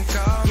somebody I can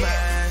call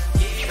mine.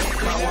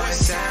 My one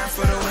time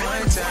for the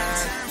one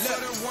time.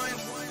 Look,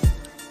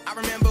 I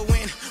remember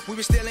when we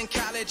were still in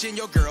college and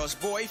your girl's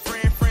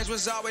boyfriend friends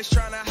was always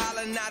trying to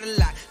holler, not a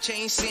lot.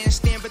 Change sin,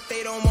 stand, but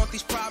they don't want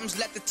these problems.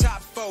 Let the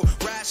top fold,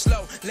 ride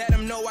slow. Let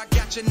them know I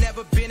got you,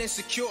 never been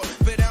insecure.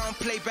 But I don't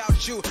play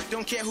about you,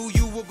 don't care who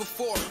you were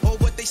before or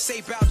what they say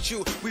about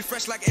you. We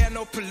fresh like air,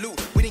 no pollute.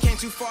 We didn't came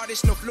too far,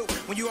 this no fluke.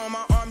 When you on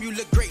my arm, you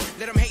look great.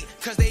 Let them hate,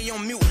 cause they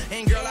on mute.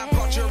 And girl, I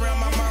brought you around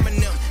my mom and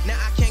them. Now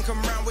I can't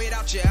come around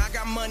without you. I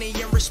got money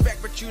and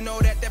respect, but you know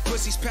that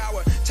pussy's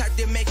power. Type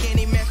that make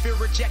any man feel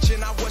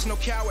rejection. I was no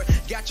coward.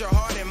 Got your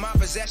heart in my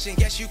possession.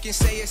 Guess you can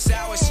say it's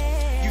ours.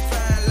 You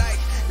fine like,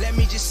 let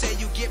me just say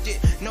you gifted.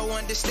 No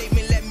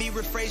understatement, let me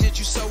rephrase it.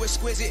 You so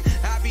exquisite.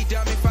 I'd be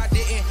dumb if I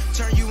didn't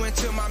turn you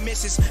into my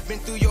missus. Been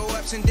through your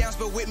ups and downs,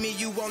 but with me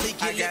you only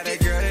get it. I got a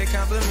girl that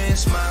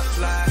compliments my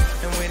fly,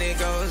 and when it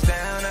goes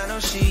down, I know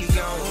she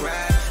gon'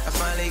 ride. I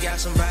finally got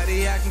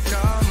somebody I can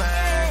call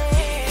mine.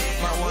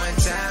 My one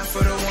time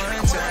for the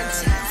one time.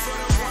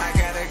 I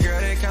got a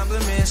girl that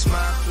compliments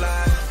my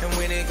fly, and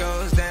when it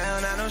goes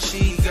down, I know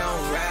she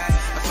gon' ride.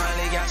 I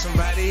finally got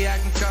somebody I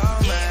can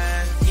call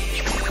mine.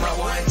 My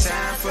one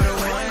time for the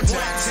one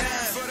time.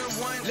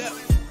 Look,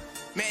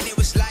 man, it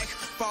was like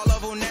fall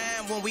of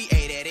 09 when we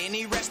ate at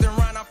any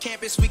restaurant off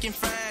campus we can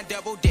find.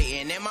 Double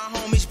dating, and my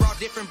homies brought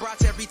different brats